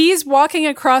 Yeah. He's walking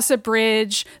across a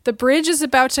bridge. The bridge is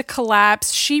about to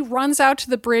collapse. She runs out to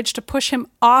the bridge to push him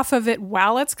off of it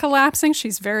while it's collapsing.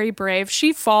 She's very brave.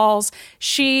 She falls.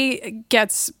 She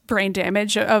gets brain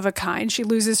damage of a kind. She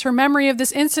loses her memory of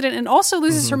this incident and also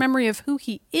loses her memory of who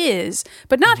he is,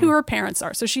 but not who her parents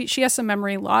are. So she has some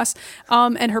memory loss.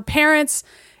 And her parents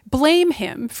blame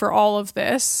him for all of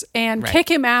this and kick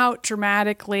him out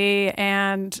dramatically,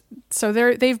 and so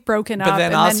they've broken up. But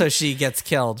then also she gets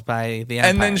killed by the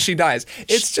Empire. And then she dies.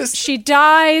 It's just... She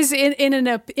dies in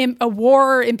a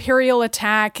war imperial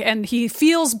attack, and he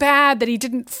feels bad that he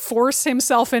didn't force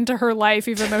himself into her life,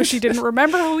 even though she didn't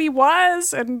remember who he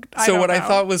was. And I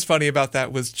thought was funny about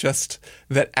that was just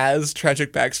that as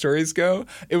tragic backstories go,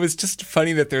 it was just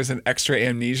funny that there's an extra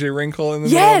amnesia wrinkle in the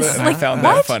middle of it, and I found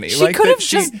that funny. She could have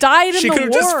just died in the war. She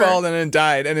could have just fallen and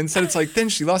died, and instead it's like, then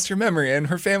she lost her memory and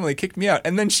her family kicked me out,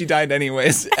 and then she died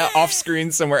anyways off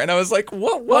screen somewhere. And I was like,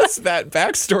 what was that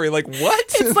backstory? Like, what?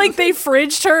 It's like they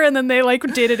fridged her and then they, like,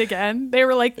 did it again. They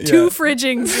were like, two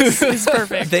fridgings is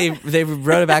perfect. They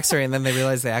wrote a backstory and then they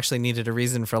realized they actually needed a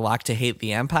reason for Locke to hate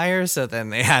the Empire, so then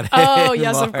they had Oh,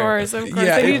 yes, more. Of course.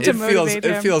 Yeah, they needed to motivate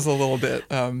him. It feels a little bit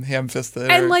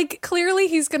ham-fisted. And, like, clearly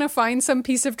he's going to find some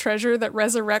piece of treasure that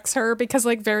resurrects her because,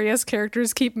 like, various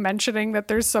characters keep mentioning that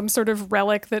there's some sort of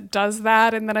relic that does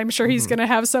that, and then I'm sure he's going to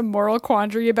have some moral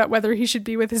quandary about whether he should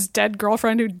be with his dead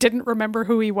girlfriend who didn't remember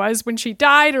who he was when she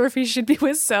died, or if he should be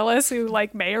with Celes, who,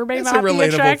 like, may or may not be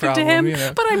attracted to him.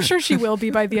 Yeah. But I'm sure she will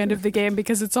be by the end of the game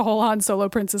because it's a whole Han Solo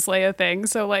Princess Leia thing.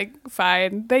 So, like,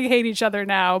 fine. They hate each other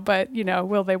now, but, you know,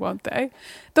 will they, won't they?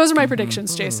 Those are my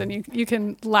predictions, Jason. You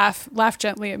can laugh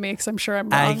gently at me because I'm sure I'm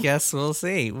wrong. I guess we'll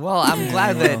see. Well, I'm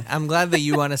glad that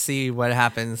you want to see what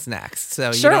happens next. So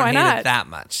So Sure, you don't why hate not? it that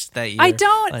much that you. I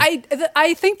don't.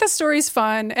 I think the story's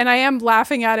fun, and I am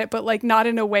laughing at it, but like not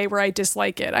in a way where I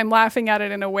dislike it. I'm laughing at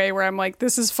it in a way where I'm like,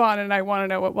 this is fun, and I want to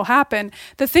know what will happen.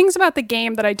 The things about the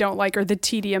game that I don't like are the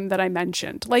tedium that I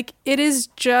mentioned. Like, it is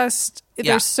just.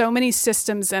 There's so many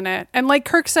systems in it. And like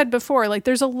Kirk said before, like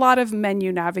there's a lot of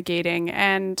menu navigating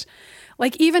and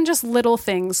like even just little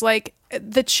things like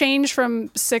the change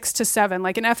from 6 to 7.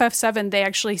 Like in FF7, they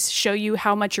actually show you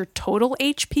how much your total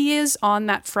HP is on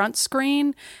that front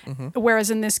screen. Mm-hmm. Whereas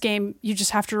in this game, you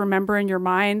just have to remember in your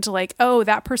mind, like, oh,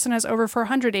 that person has over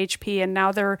 400 HP and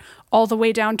now they're all the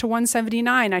way down to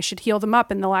 179. I should heal them up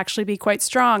and they'll actually be quite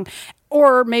strong.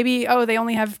 Or maybe, oh, they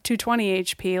only have 220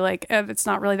 HP. Like, it's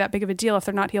not really that big of a deal if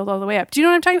they're not healed all the way up. Do you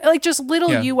know what I'm talking about? Like, just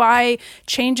little UI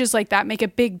changes like that make a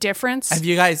big difference. Have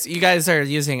you guys are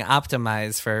using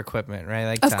Optimize for equipment, right?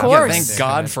 Like, of course. Yeah, thank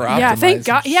God for Optimize. Yeah, thank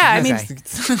God. Yeah, I mean,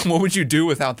 what would you do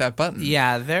without that button?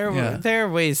 Yeah, there are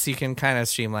ways you can kind of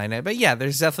streamline it. But yeah,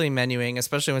 there's definitely menuing,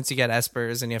 especially once you get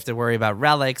espers and you have to worry about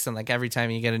relics. And like every time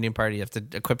you get a new party, you have to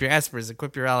equip your espers,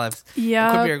 equip your relics,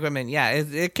 equip your equipment. Yeah,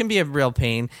 it can be a real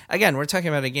pain. Again, we're talking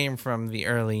about a game from the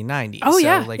early 90s. Oh, so,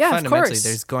 yeah. like, yeah, fundamentally,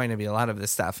 there's going to be a lot of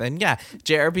this stuff. And yeah,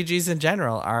 JRPGs in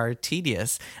general are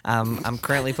tedious. I'm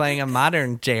currently playing a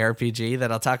modern JRPG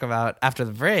that I'll talk about after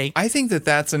the break. I think that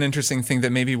that's an interesting thing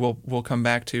that maybe we'll come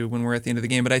back to when we're at the end of the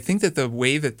game. But I think that the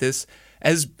way that this,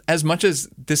 as much as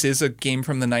this is a game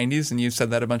from the 90s, and you've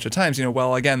said that a bunch of times,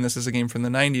 well, again, this is a game from the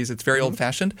 90s. It's very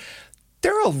old-fashioned.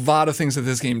 There are a lot of things that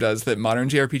this game does that modern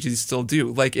JRPGs still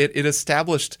do. Like, it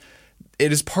established...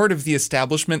 It is part of the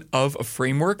establishment of a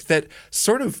framework that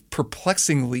sort of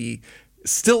perplexingly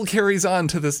still carries on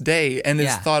to this day and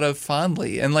is thought of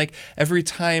fondly. And like every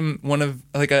time one of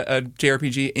like a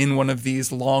JRPG in one of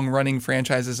these long running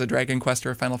franchises, a Dragon Quest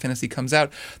or a Final Fantasy comes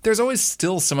out, there's always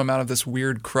still some amount of this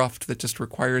weird cruft that just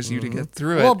requires you to get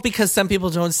through it. Well, because some people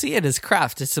don't see it as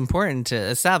craft. It's important to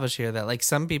establish here that like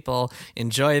some people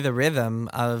enjoy the rhythm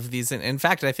of these. In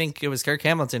fact, I think it was Kirk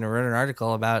Hamilton who wrote an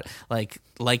article about like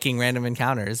liking random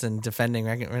encounters and defending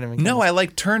random encounters. No, I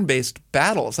like turn-based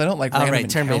battles. I don't like random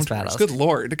encounters. Turn-based battles. Good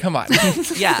Lord, come on.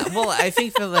 Yeah, well, I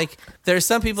think that like there's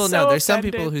some people. There's some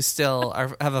people who still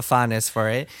have a fondness for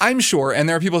it. I'm sure, and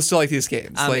there are people who still like these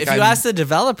games. If you ask the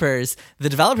developers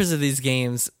of these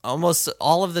games, almost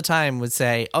all of the time would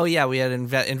say, "Oh yeah, we had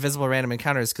invisible random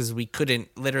encounters because we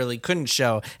literally couldn't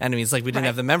show enemies. Like we didn't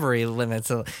have the memory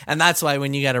limits." And that's why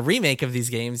when you get a remake of these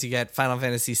games, you get Final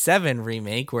Fantasy VII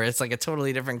remake, where it's like a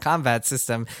totally different combat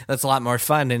system that's a lot more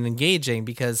fun and engaging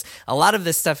because a lot of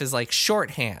this stuff is like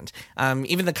shorthand.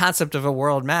 Even the concept of a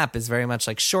world map is very much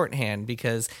like shorthand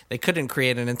because they couldn't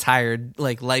create an entire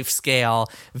like life scale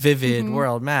vivid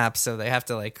world map, so they have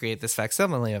to like create this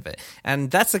facsimile of it.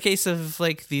 And that's the case of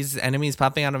like these enemies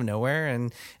popping out of nowhere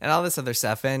and all this other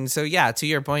stuff. And so yeah, to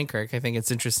your point, Kirk, I think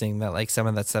it's interesting that like some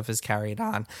of that stuff is carried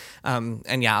on.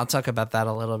 And yeah, I'll talk about that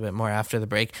a little bit more after the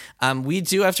break. We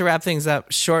do have to wrap things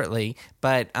up shortly,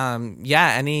 but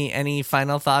yeah, any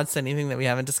final thoughts, anything that we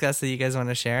haven't discussed that you guys want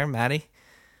to share? Maddie?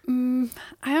 I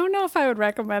don't know if I would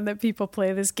recommend that people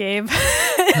play this game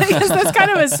because that's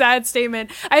kind of a sad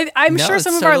statement. I'm sure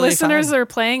some of our listeners are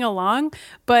playing along,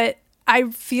 but I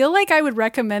feel like I would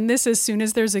recommend this as soon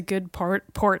as there's a good port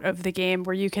of the game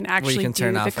where you can actually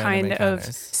do the kind of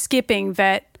skipping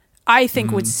that I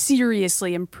think would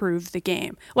seriously improve the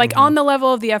game. Like on the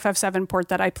level of the FF7 port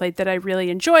that I played that I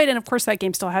really enjoyed, and of course that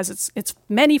game still has its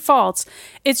many faults,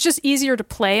 it's just easier to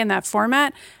play in that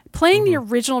format. Playing the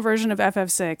original version of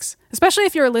FF6, especially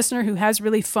if you're a listener who has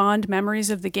really fond memories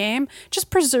of the game, just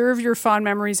preserve your fond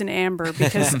memories in Amber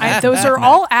because those are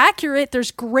all accurate.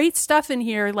 There's great stuff in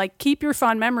here. Like, keep your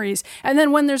fond memories. And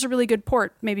then when there's a really good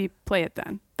port, maybe play it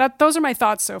then. Those are my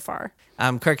thoughts so far.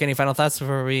 Kirk, any final thoughts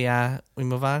before we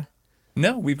move on?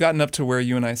 No, we've gotten up to where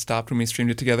you and I stopped when we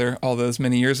streamed it together all those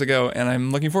many years ago, and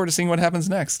I'm looking forward to seeing what happens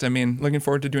next. I mean, looking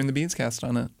forward to doing the Beanscast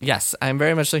on it. Yes, I'm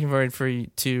very much looking forward for you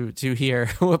to hear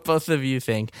what both of you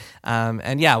think.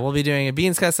 And yeah, we'll be doing a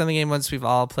Beanscast on the game once we've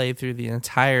all played through the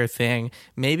entire thing.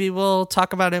 Maybe we'll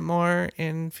talk about it more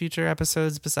in future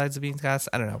episodes besides the Beanscast.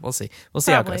 I don't know. We'll see. We'll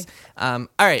see Probably. how it goes.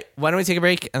 All right, why don't we take a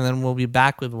break, and then we'll be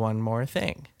back with one more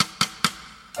thing.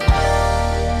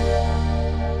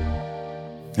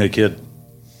 Hey, kid.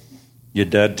 Your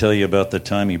dad tell you about the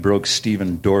time he broke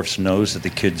Stephen Dorff's nose at the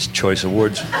Kids' Choice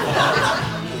Awards?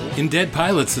 In Dead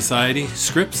Pilot Society,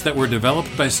 scripts that were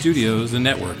developed by studios and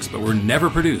networks but were never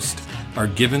produced are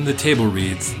given the table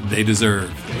reads they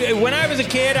deserve. When I was a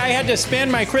kid, I had to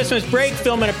spend my Christmas break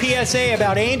filming a PSA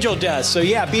about angel dust. So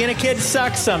yeah, being a kid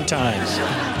sucks sometimes.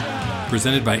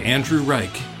 Presented by Andrew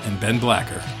Reich and Ben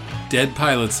Blacker. Dead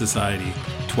Pilot Society,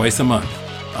 twice a month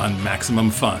on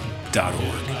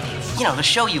MaximumFun.org. You know, the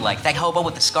show you like, that hobo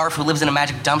with the scarf who lives in a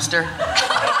magic dumpster.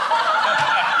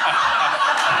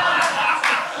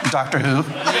 Doctor Who?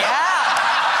 Yeah.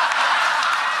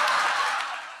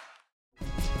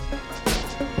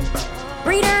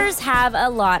 Readers have a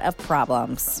lot of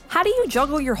problems. How do you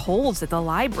juggle your holds at the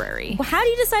library? Well, how do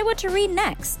you decide what to read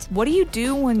next? What do you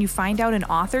do when you find out an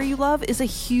author you love is a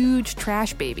huge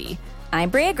trash baby? I'm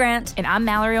Brea Grant. And I'm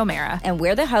Mallory O'Mara. And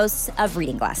we're the hosts of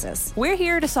Reading Glasses. We're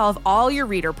here to solve all your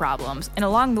reader problems, and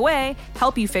along the way,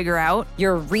 help you figure out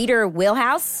your reader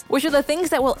wheelhouse, which are the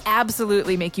things that will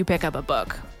absolutely make you pick up a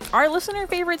book. Our listener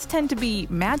favorites tend to be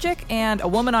magic and a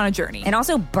woman on a journey. And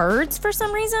also birds for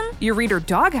some reason. Your reader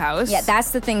doghouse. Yeah,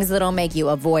 that's the things that'll make you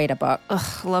avoid a book.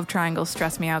 Ugh, love triangles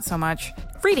stress me out so much.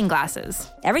 Reading Glasses.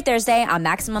 Every Thursday on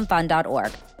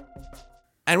MaximumFun.org.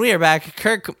 And we are back.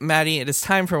 Kirk, Maddie, it is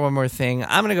time for one more thing.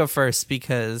 I'm going to go first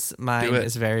because mine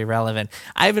is very relevant.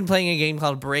 I've been playing a game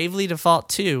called Bravely Default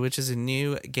 2, which is a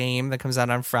new game that comes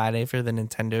out on Friday for the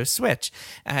Nintendo Switch.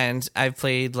 And I've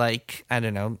played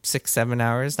 6-7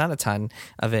 hours, not a ton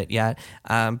of it yet.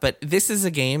 But this is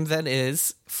a game that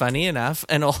is, funny enough,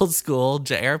 an old school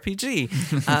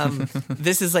JRPG.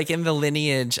 This is in the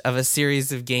lineage of a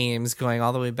series of games going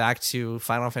all the way back to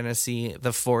Final Fantasy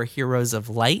The Four Heroes of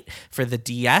Light for the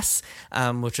DS,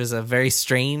 which was a very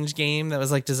strange game that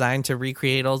was designed to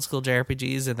recreate old school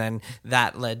JRPGs, and then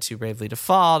that led to Bravely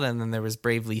Default, and then there was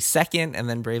Bravely Second, and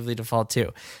then Bravely Default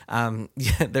 2.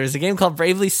 There's a game called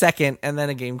Bravely Second, and then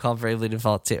a game called Bravely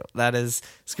Default 2. That is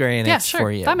Square Enix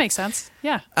for you. That makes sense.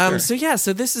 Yeah.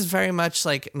 So this is very much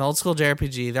like an old school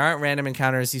JRPG. There aren't random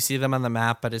encounters. You see them on the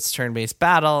map, but it's turn-based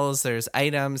battles. There's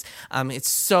items. It's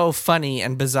so funny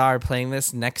and bizarre playing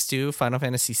this next to Final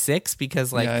Fantasy VI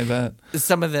because I bet.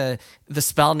 Some of the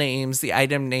spell names, the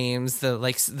item names,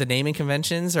 the naming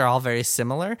conventions are all very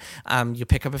similar. You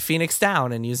pick up a Phoenix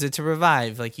Down and use it to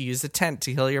revive. You use a tent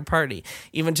to heal your party.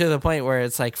 Even to the point where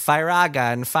it's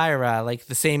Firaga and Fyra,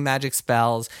 the same magic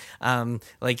spells.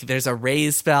 There's a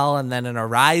raise spell and then an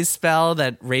arise spell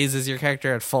that raises your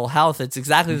character at full health. It's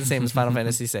exactly the same as Final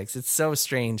Fantasy VI. It's so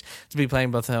strange to be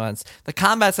playing both at once. The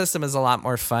combat system is a lot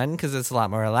more fun because it's a lot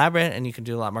more elaborate and you can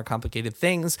do a lot more complicated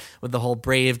things with the whole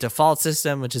Brave Default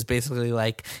system, which is basically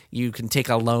you can take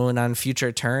a loan on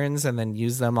future turns and then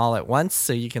use them all at once.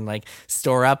 So you can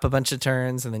store up a bunch of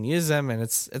turns and then use them, and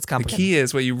it's complicated. The key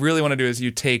is what you really want to do is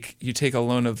you take a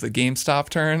loan of the GameStop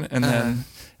turn and then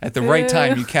at the right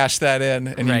time you cash that in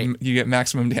and you get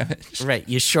maximum damage. Right.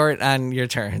 You short on your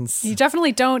turns. You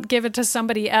definitely don't give it to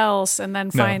somebody else and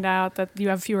then find out that you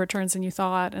have fewer turns than you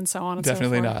thought and so on and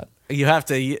Definitely so forth. not. You have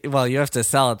to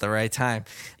sell at the right time.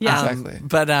 Yeah. Exactly.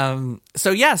 But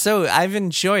so I've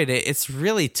enjoyed it. It's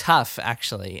really tough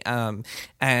actually.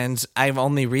 And I've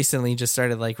only recently just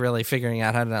started really figuring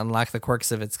out how to unlock the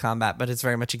quirks of its combat, but it's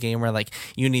very much a game where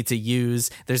you need to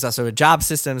there's also a job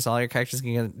system, so all your characters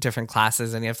can get different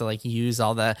classes and you have to use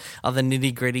all the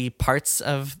nitty-gritty parts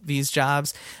of these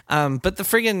jobs. But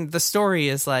the story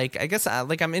is I guess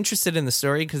I'm interested in the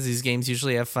story because these games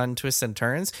usually have fun twists and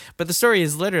turns, but the story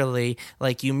is literally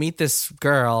you meet this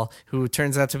girl who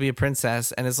turns out to be a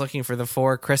princess and is looking for the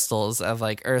 4 crystals of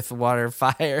earth, water,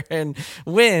 fire, and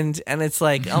wind, and it's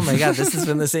oh my god, this has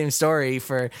been the same story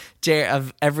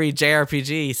of every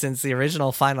JRPG since the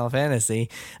original Final Fantasy.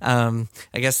 I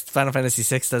guess Final Fantasy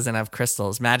VI doesn't have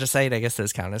crystals. Magicite, I guess,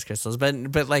 does count as crystals, but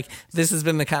this has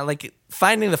been the kind of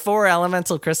finding the 4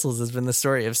 elemental crystals has been the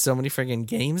story of so many friggin'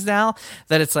 games now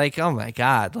that it's oh my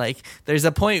god, there was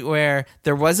a point where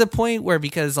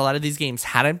because a lot of these games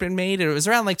hadn't been made, it was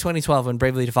around 2012 when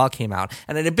Bravely Default came out,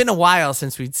 and it had been a while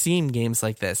since we'd seen games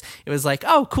like this. It was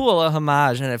oh cool, a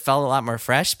homage, and it felt a lot more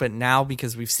fresh. But now,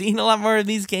 because we've seen a lot more of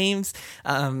these games,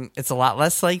 it's a lot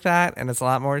less like that, and it's a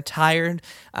lot more tired.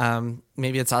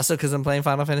 Maybe it's also because I'm playing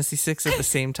Final Fantasy VI at the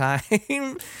same time.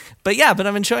 but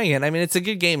I'm enjoying it. I mean, it's a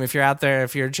good game if you're out there,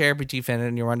 if you're a JRPG fan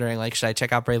and you're wondering, should I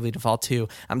check out Bravely Default 2?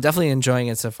 I'm definitely enjoying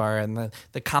it so far, and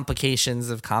the complications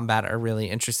of combat are really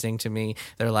interesting to me.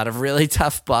 There are a lot of really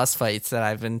tough boss fights that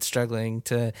I've been struggling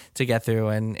to get through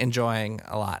and enjoying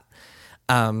a lot.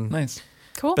 Nice.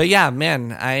 Cool. But yeah,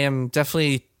 man, I am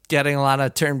definitely getting a lot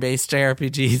of turn-based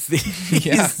JRPGs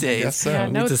these days. I guess so. Yeah,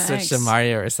 Need to switch to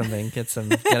Mario or something. Get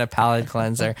a palate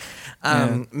cleanser.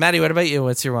 Maddie, what about you?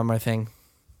 What's your one more thing?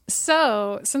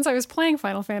 So, since I was playing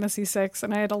Final Fantasy VI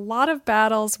and I had a lot of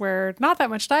battles where not that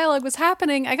much dialogue was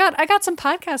happening, I got some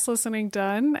podcast listening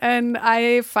done, and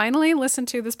I finally listened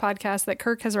to this podcast that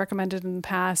Kirk has recommended in the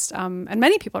past, and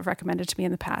many people have recommended to me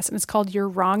in the past, and it's called You're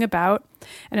Wrong About,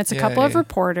 and it's a couple of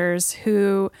reporters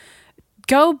who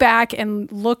go back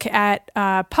and look at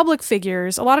public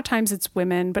figures. A lot of times it's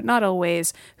women, but not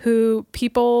always, who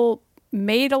people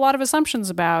made a lot of assumptions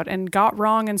about and got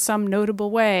wrong in some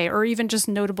notable way, or even just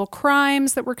notable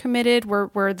crimes that were committed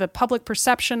where the public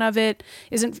perception of it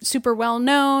isn't super well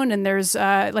known, and there's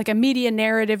like a media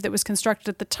narrative that was constructed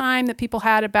at the time that people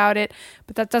had about it,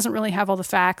 but that doesn't really have all the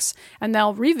facts, and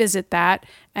they'll revisit that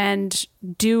and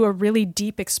do a really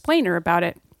deep explainer about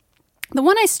it. The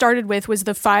one I started with was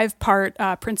the 5-part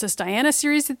Princess Diana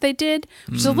series that they did,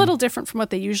 which is a little different from what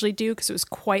they usually do because it was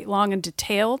quite long and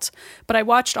detailed. But I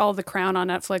watched all of The Crown on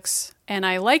Netflix and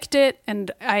I liked it.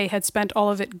 And I had spent all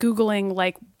of it Googling,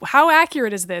 like, how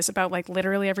accurate is this about like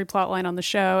literally every plot line on the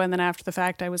show. And then after the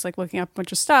fact, I was like looking up a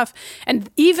bunch of stuff. And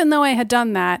even though I had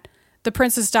done that, the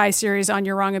Princess Di series on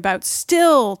You're Wrong About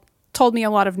still told me a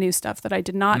lot of new stuff that I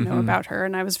did not know about her,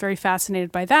 and I was very fascinated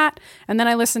by that. And then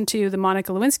I listened to the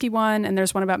Monica Lewinsky one, and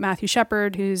there's one about Matthew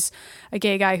Shepard, who's a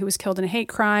gay guy who was killed in a hate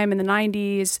crime in the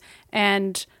 90s,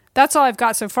 and that's all I've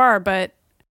got so far. But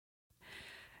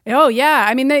oh yeah,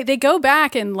 I mean they go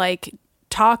back and like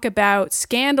talk about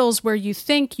scandals where you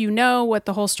think you know what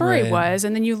the whole story was,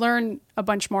 and then you learn a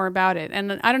bunch more about it.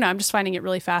 And I don't know, I'm just finding it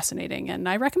really fascinating, and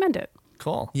I recommend it.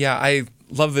 Cool. Yeah, I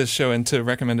love this show, and to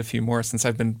recommend a few more since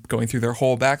I've been going through their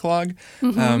whole backlog.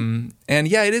 And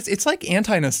yeah, it's like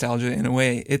anti-nostalgia in a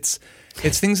way. It's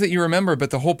things that you remember, but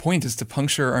the whole point is to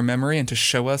puncture our memory and to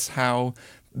show us how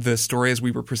the story as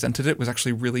we were presented it was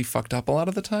actually really fucked up a lot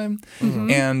of the time.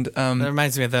 And that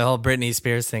reminds me of the whole Britney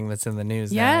Spears thing that's in the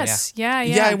news yes now.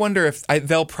 Yeah, I wonder if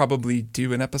they'll probably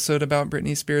do an episode about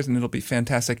Britney Spears, and it'll be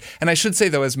fantastic. And I should say,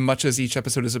 though, as much as each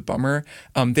episode is a bummer,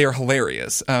 they are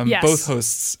hilarious. Both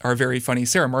hosts are very funny.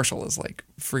 Sarah Marshall is like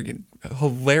freaking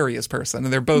hilarious person,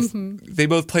 and they're both they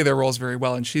both play their roles very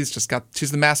well, and she's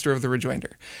the master of the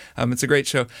rejoinder. It's a great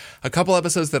show. A couple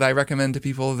episodes that I recommend to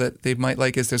people that they might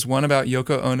like is there's one about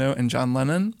Yoko Ono and John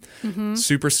Lennon,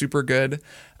 super good.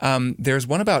 There's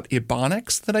one about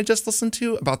Ebonics that I just listened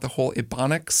to, about the whole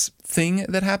Ebonics thing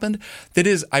that happened, that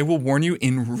is, I will warn you,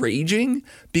 enraging,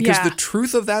 because the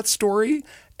truth of that story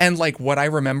and like what I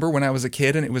remember when I was a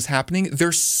kid and it was happening,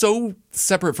 they're so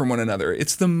separate from one another.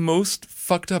 It's the most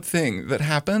fucked up thing that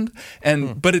happened,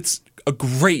 but it's a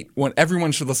great one.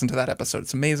 Everyone should listen to that episode.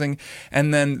 It's amazing.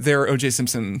 And then their O.J.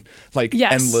 Simpson,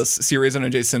 endless series on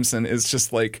O.J. Simpson is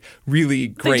just like really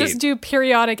great. They just do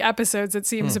periodic episodes, it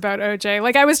seems, about O.J.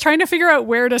 Like I was trying to figure out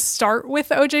where to start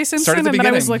with O.J. Simpson, and then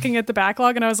I was looking at the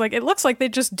backlog and I was like, it looks like they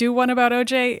just do one about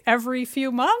O.J. every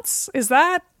few months. Is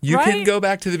that You right? can go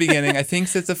back to the beginning. I think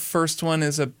that the first one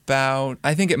is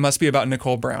I think it must be about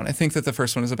Nicole Brown. I think that the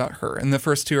first one is about her, and the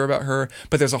first two are about her,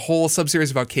 but there's a whole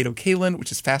subseries about Kato Kaelin,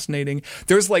 which is fascinating.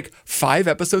 There's like 5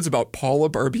 episodes about Paula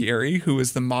Barbieri, who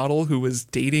is the model who was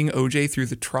dating OJ through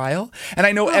the trial. And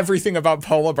I know everything about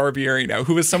Paula Barbieri now,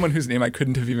 who is someone whose name I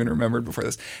couldn't have even remembered before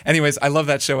this. Anyways, I love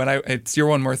that show, and it's your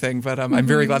one more thing, but I'm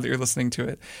very glad that you're listening to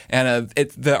it. And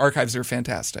the archives are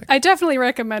fantastic. I definitely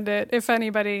recommend it if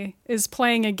anybody is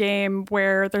playing a game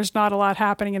where there's not a lot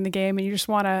happening in the game and you just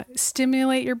want to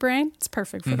stimulate your brain. It's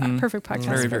perfect for that. Perfect podcast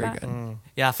very, for very that. good.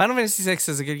 Yeah, Final Fantasy VI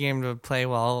is a good game to play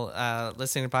while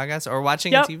listening to podcasts or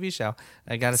watching a TV show.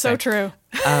 I gotta say. So true.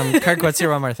 Kirk, what's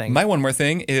your one more thing? My one more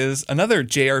thing is another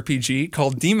JRPG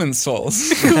called Demon's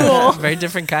Souls. Cool. Very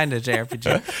different kind of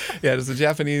JRPG. Yeah, it's a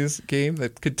Japanese game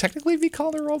that could technically be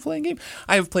called a role-playing game.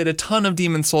 I have played a ton of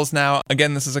Demon's Souls now.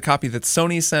 Again, this is a copy that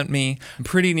Sony sent me. I'm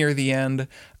pretty near the end.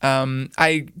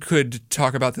 I could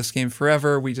talk about this game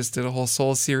forever. We just did a whole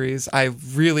Souls series. I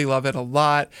really love it a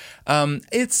lot.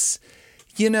 It's...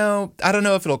 I don't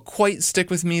know if it'll quite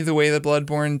stick with me the way that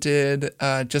Bloodborne did,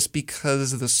 just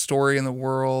because the story and the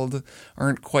world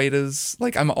aren't quite as,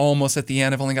 I'm almost at the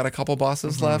end. I've only got a couple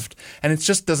bosses left, and it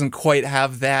just doesn't quite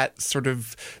have that sort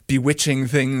of bewitching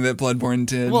thing that Bloodborne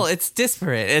did. Well, it's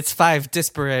disparate. It's 5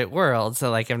 disparate worlds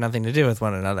that, have nothing to do with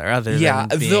one another other than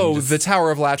though the Tower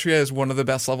of Latria is one of the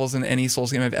best levels in any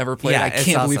Souls game I've ever played. Yeah, I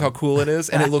can't believe how cool it is,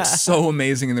 and it looks so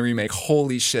amazing in the remake.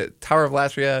 Holy shit. Tower of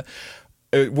Latria...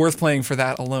 worth playing for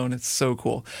that alone. It's so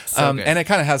cool. And it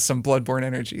kind of has some Bloodborne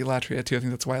energy, Latria, too. I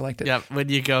think that's why I liked it. Yep, when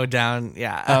you go down,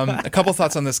 yeah. A couple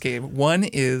thoughts on this game. One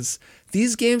is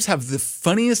these games have the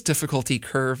funniest difficulty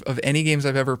curve of any games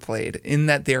I've ever played, in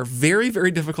that they're very,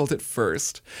 very difficult at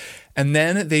first. And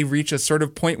then they reach a sort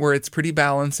of point where it's pretty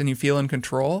balanced and you feel in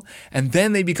control. And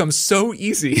then they become so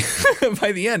easy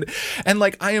by the end. And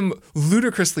I am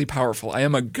ludicrously powerful. I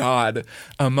am a god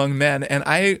among men. And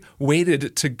I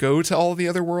waited to go to all the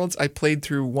other worlds. I played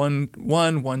through 1-1,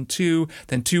 1-2,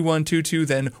 then 2-1, 2-2,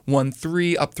 then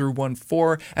 1-3, up through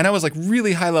 1-4. And I was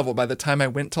really high level by the time I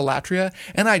went to Latria.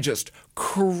 And I just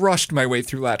crushed my way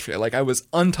through Latria. Like I was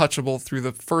untouchable through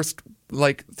the first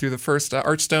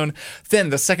Archstone.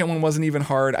 Then the second one wasn't even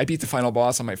hard. I beat the final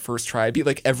boss on my first try. I beat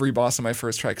like every boss on my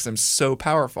first try because I'm so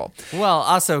powerful. Well,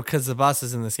 also because the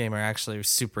bosses in this game are actually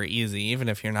super easy, even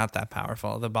if you're not that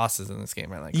powerful. The bosses in this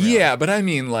game are like really... Yeah, but I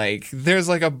mean, like there's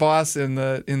like a boss in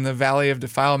the Valley of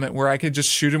Defilement where I could just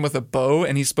shoot him with a bow,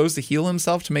 and he's supposed to heal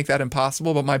himself to make that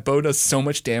impossible. But my bow does so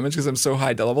much damage because I'm so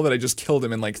high level that I just killed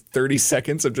him in like 30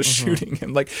 seconds of just shooting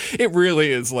him. Like it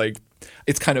really is like.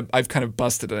 I've kind of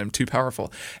busted it. I'm too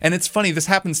powerful. And it's funny, this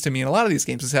happens to me in a lot of these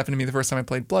games. This happened to me the first time I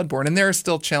played Bloodborne, and there are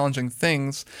still challenging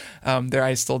things. There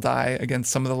I still die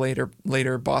against some of the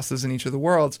later bosses in each of the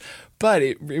worlds. But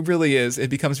it really is. It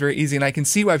becomes very easy. And I can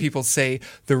see why people say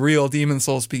the real Demon's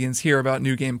Souls begins here about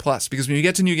New Game Plus. Because when you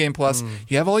get to New Game Plus,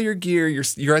 you have all your gear,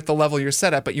 you're at the level you're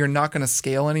set at, but you're not going to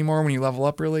scale anymore when you level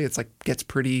up, really. It's like gets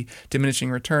pretty diminishing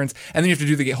returns. And then you have to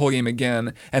do the whole game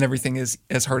again, and everything is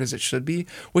as hard as it should be,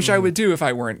 which I would do if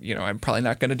I weren't, I'm probably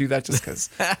not going to do that just because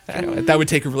that would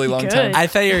take a really long time. I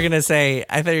thought you were going to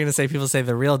say people say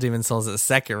the real Demon's Souls is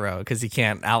Sekiro because you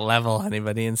can't out-level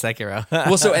anybody in Sekiro.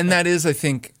 Well, and that is, I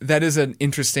think,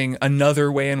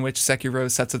 another way in which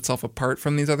Sekiro sets itself apart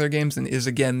from these other games and is,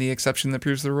 again, the exception that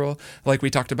proves the rule, like we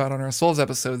talked about on our Souls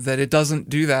episode, that it doesn't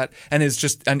do that and is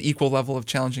just an equal level of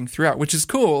challenging throughout, which is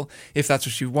cool if that's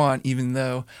what you want, even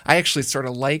though I actually sort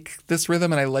of like this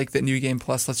rhythm and I like that New Game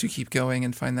Plus lets you keep going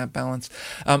and find that balance.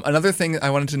 Another thing I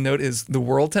wanted to note is the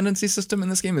world tendency system in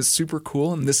this game is super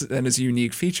cool, and this is a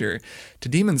unique feature to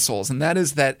Demon's Souls, and that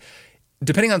is that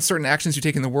depending on certain actions you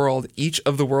take in the world, each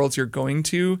of the worlds you're going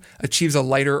to achieves a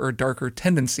lighter or darker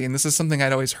tendency. And this is something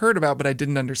I'd always heard about, but I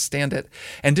didn't understand it.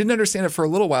 And didn't understand it for a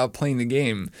little while playing the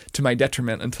game, to my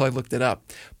detriment, until I looked it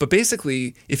up. But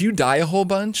basically, if you die a whole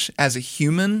bunch as a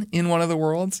human in one of the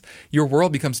worlds, your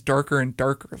world becomes darker and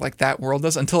darker, like that world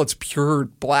does, until it's pure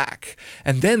black.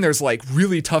 And then there's like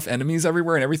really tough enemies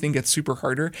everywhere and everything gets super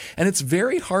harder. And it's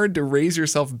very hard to raise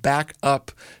yourself back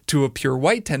up to a pure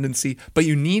white tendency, but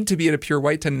you need to be at a pure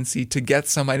white tendency to get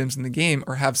some items in the game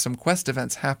or have some quest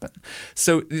events happen.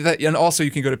 So and also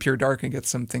you can go to pure dark and get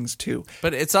some things too.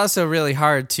 But it's also really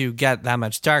hard to get that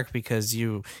much dark because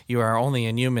you are only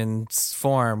in human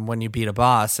form when you beat a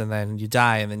boss, and then you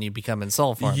die, and then you become in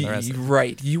soul form.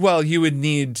 Right. You would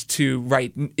need to.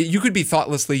 Right. You could be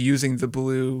thoughtlessly using the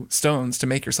blue stones to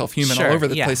make yourself human all over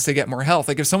the place to get more health.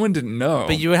 Like if someone didn't know.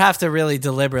 But you would have to really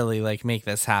deliberately like make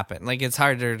this happen. Like it's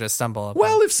harder to stumble upon.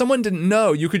 Well, if someone didn't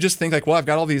know, you could just think like, well, I've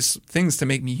got all these things to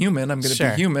make me human. I'm going to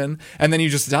be human. And then you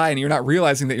just die and you're not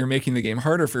realizing that you're making the game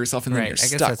harder for yourself, and then you're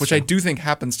stuck, which I do think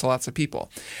happens to lots of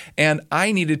people. And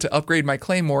I needed to upgrade my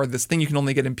Claymore, this thing you can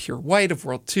only get in pure white of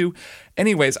World 2.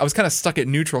 Anyways, I was kind of stuck at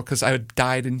neutral because I had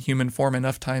died in human form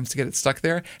enough times to get it stuck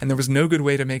there, and there was no good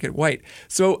way to make it white.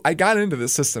 So I got into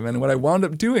this system, and what I wound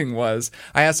up doing was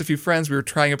I asked a few friends, we were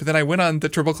trying it, but then I went on the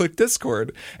Triple Click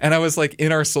Discord, and I was like,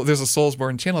 there's a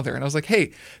Soulsborne channel there, and I was like,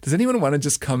 hey, does anyone want to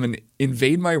just come and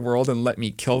invade my world and let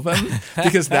me kill them?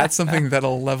 Because that's something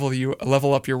that'll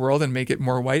level up your world and make it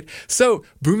more white. So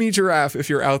Boomy Giraffe, if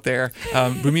you're out there,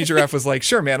 Boomy Giraffe was like,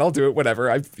 sure, man, I'll do it,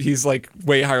 whatever. He's like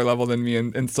way higher level than me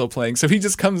and still playing. So he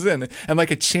just comes in and like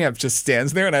a champ just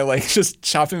stands there, and I like just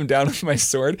chop him down with my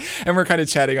sword, and we're kind of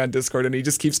chatting on Discord, and he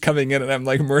just keeps coming in and I'm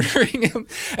like murdering him,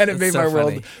 and it made my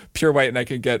world pure white, and I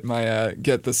could get my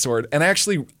get the sword. And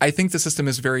I think the system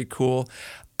is very cool.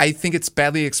 I think it's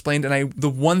badly explained, and the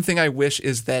one thing I wish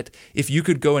is that if you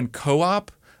could go and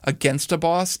co-op against a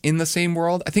boss in the same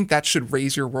world, I think that should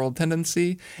raise your world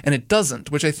tendency, and it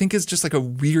doesn't, which I think is just like a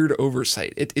weird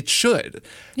oversight. It should,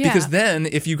 because then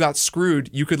if you got screwed,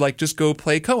 you could like just go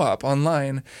play co-op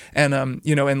online and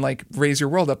and like raise your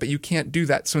world up, but you can't do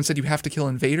that. So instead you have to kill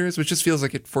invaders, which just feels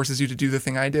like it forces you to do the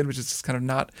thing I did, which is just kind of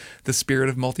not the spirit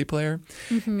of multiplayer.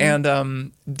 Mm-hmm.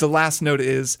 And the last note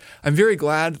is I'm very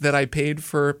glad that I paid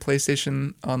for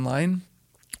PlayStation Online,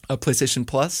 PlayStation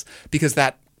Plus, because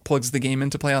that plugs the game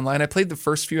into play online. I played the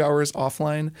first few hours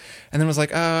offline and then was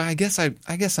like, I guess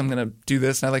I'm gonna do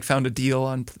this. And I like found a deal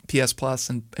on PS Plus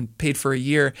and paid for a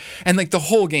year, and like the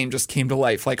whole game just came to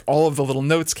life. Like all of the little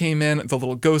notes came in, the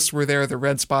little ghosts were there, the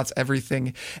red spots,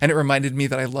 everything, and it reminded me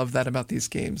that I love that about these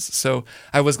games. So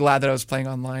I was glad that I was playing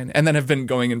online, and then have been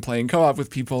going and playing co-op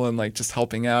with people and like just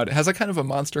helping out. It has a kind of a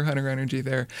Monster Hunter energy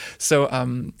there. So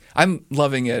I'm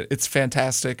loving it. It's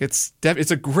fantastic. It's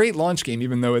a great launch game,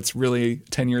 even though it's really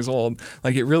 10 years years old.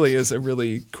 Like, it really is a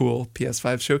really cool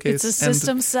PS5 showcase. It's a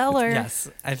system seller. Yes,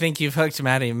 I think you've hooked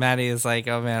Maddie. Maddie is like,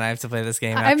 oh man, I have to play this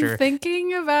game I'm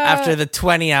thinking about after the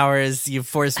 20 hours you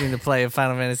forced me to play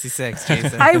Final Fantasy VI,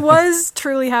 Jason. I was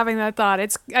truly having that thought.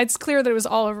 It's clear that it was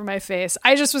all over my face.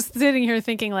 I just was sitting here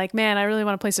thinking like, man, I really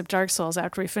want to play some Dark Souls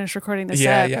after we finish recording this.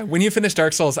 Yeah. When you finish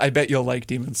Dark Souls, I bet you'll like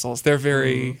Demon Souls. They're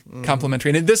very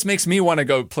complimentary, and this makes me want to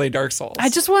go play Dark Souls. I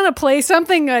just want to play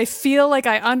something I feel like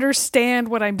I understand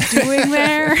what I'm doing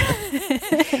there.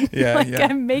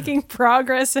 I'm making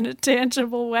progress in a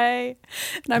tangible way,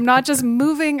 and I'm not just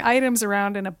moving items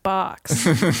around in a box.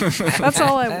 That's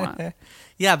all I want.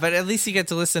 Yeah, but at least you get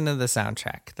to listen to the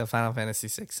soundtrack, the Final Fantasy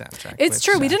VI soundtrack. It's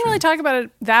true. We didn't really talk about it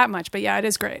that much, but yeah, it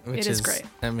is great. It is great.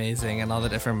 Amazing. And all the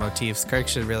different motifs. Kirk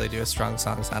should really do a strong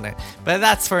songs on it. But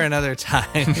that's for another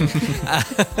time.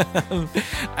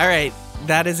 All right.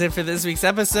 That is it for this week's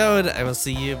episode. I will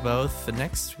see you both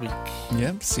next week.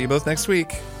 Yep. See you both next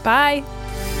week. Bye.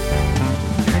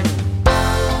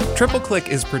 Triple Click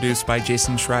is produced by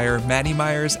Jason Schreier, Maddie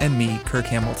Myers, and me, Kirk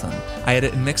Hamilton. I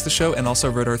edit and mix the show and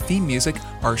also wrote our theme music.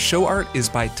 Our show art is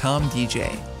by Tom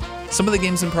DJ. Some of the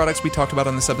games and products we talked about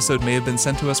on this episode may have been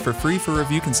sent to us for free for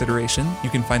review consideration.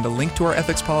 You can find a link to our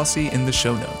ethics policy in the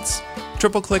show notes.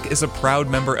 Triple Click is a proud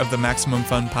member of the Maximum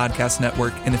Fun Podcast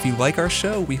Network, and if you like our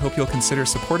show, we hope you'll consider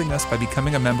supporting us by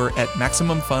becoming a member at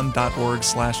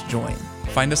MaximumFun.org/join.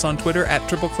 Find us on Twitter at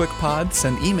TripleClickPod,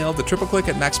 send email to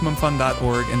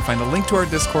tripleclick@MaximumFun.org, and find a link to our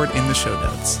Discord in the show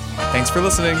notes. Thanks for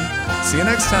listening. See you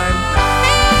next time.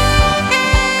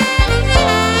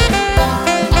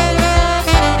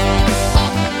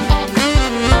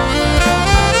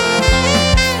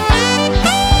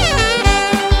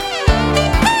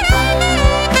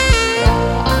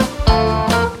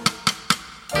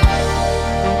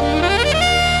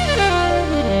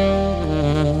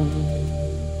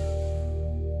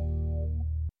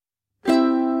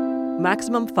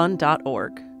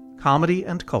 MaximumFun.org. Comedy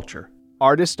and culture.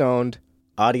 Artist owned.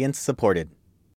 Audience supported.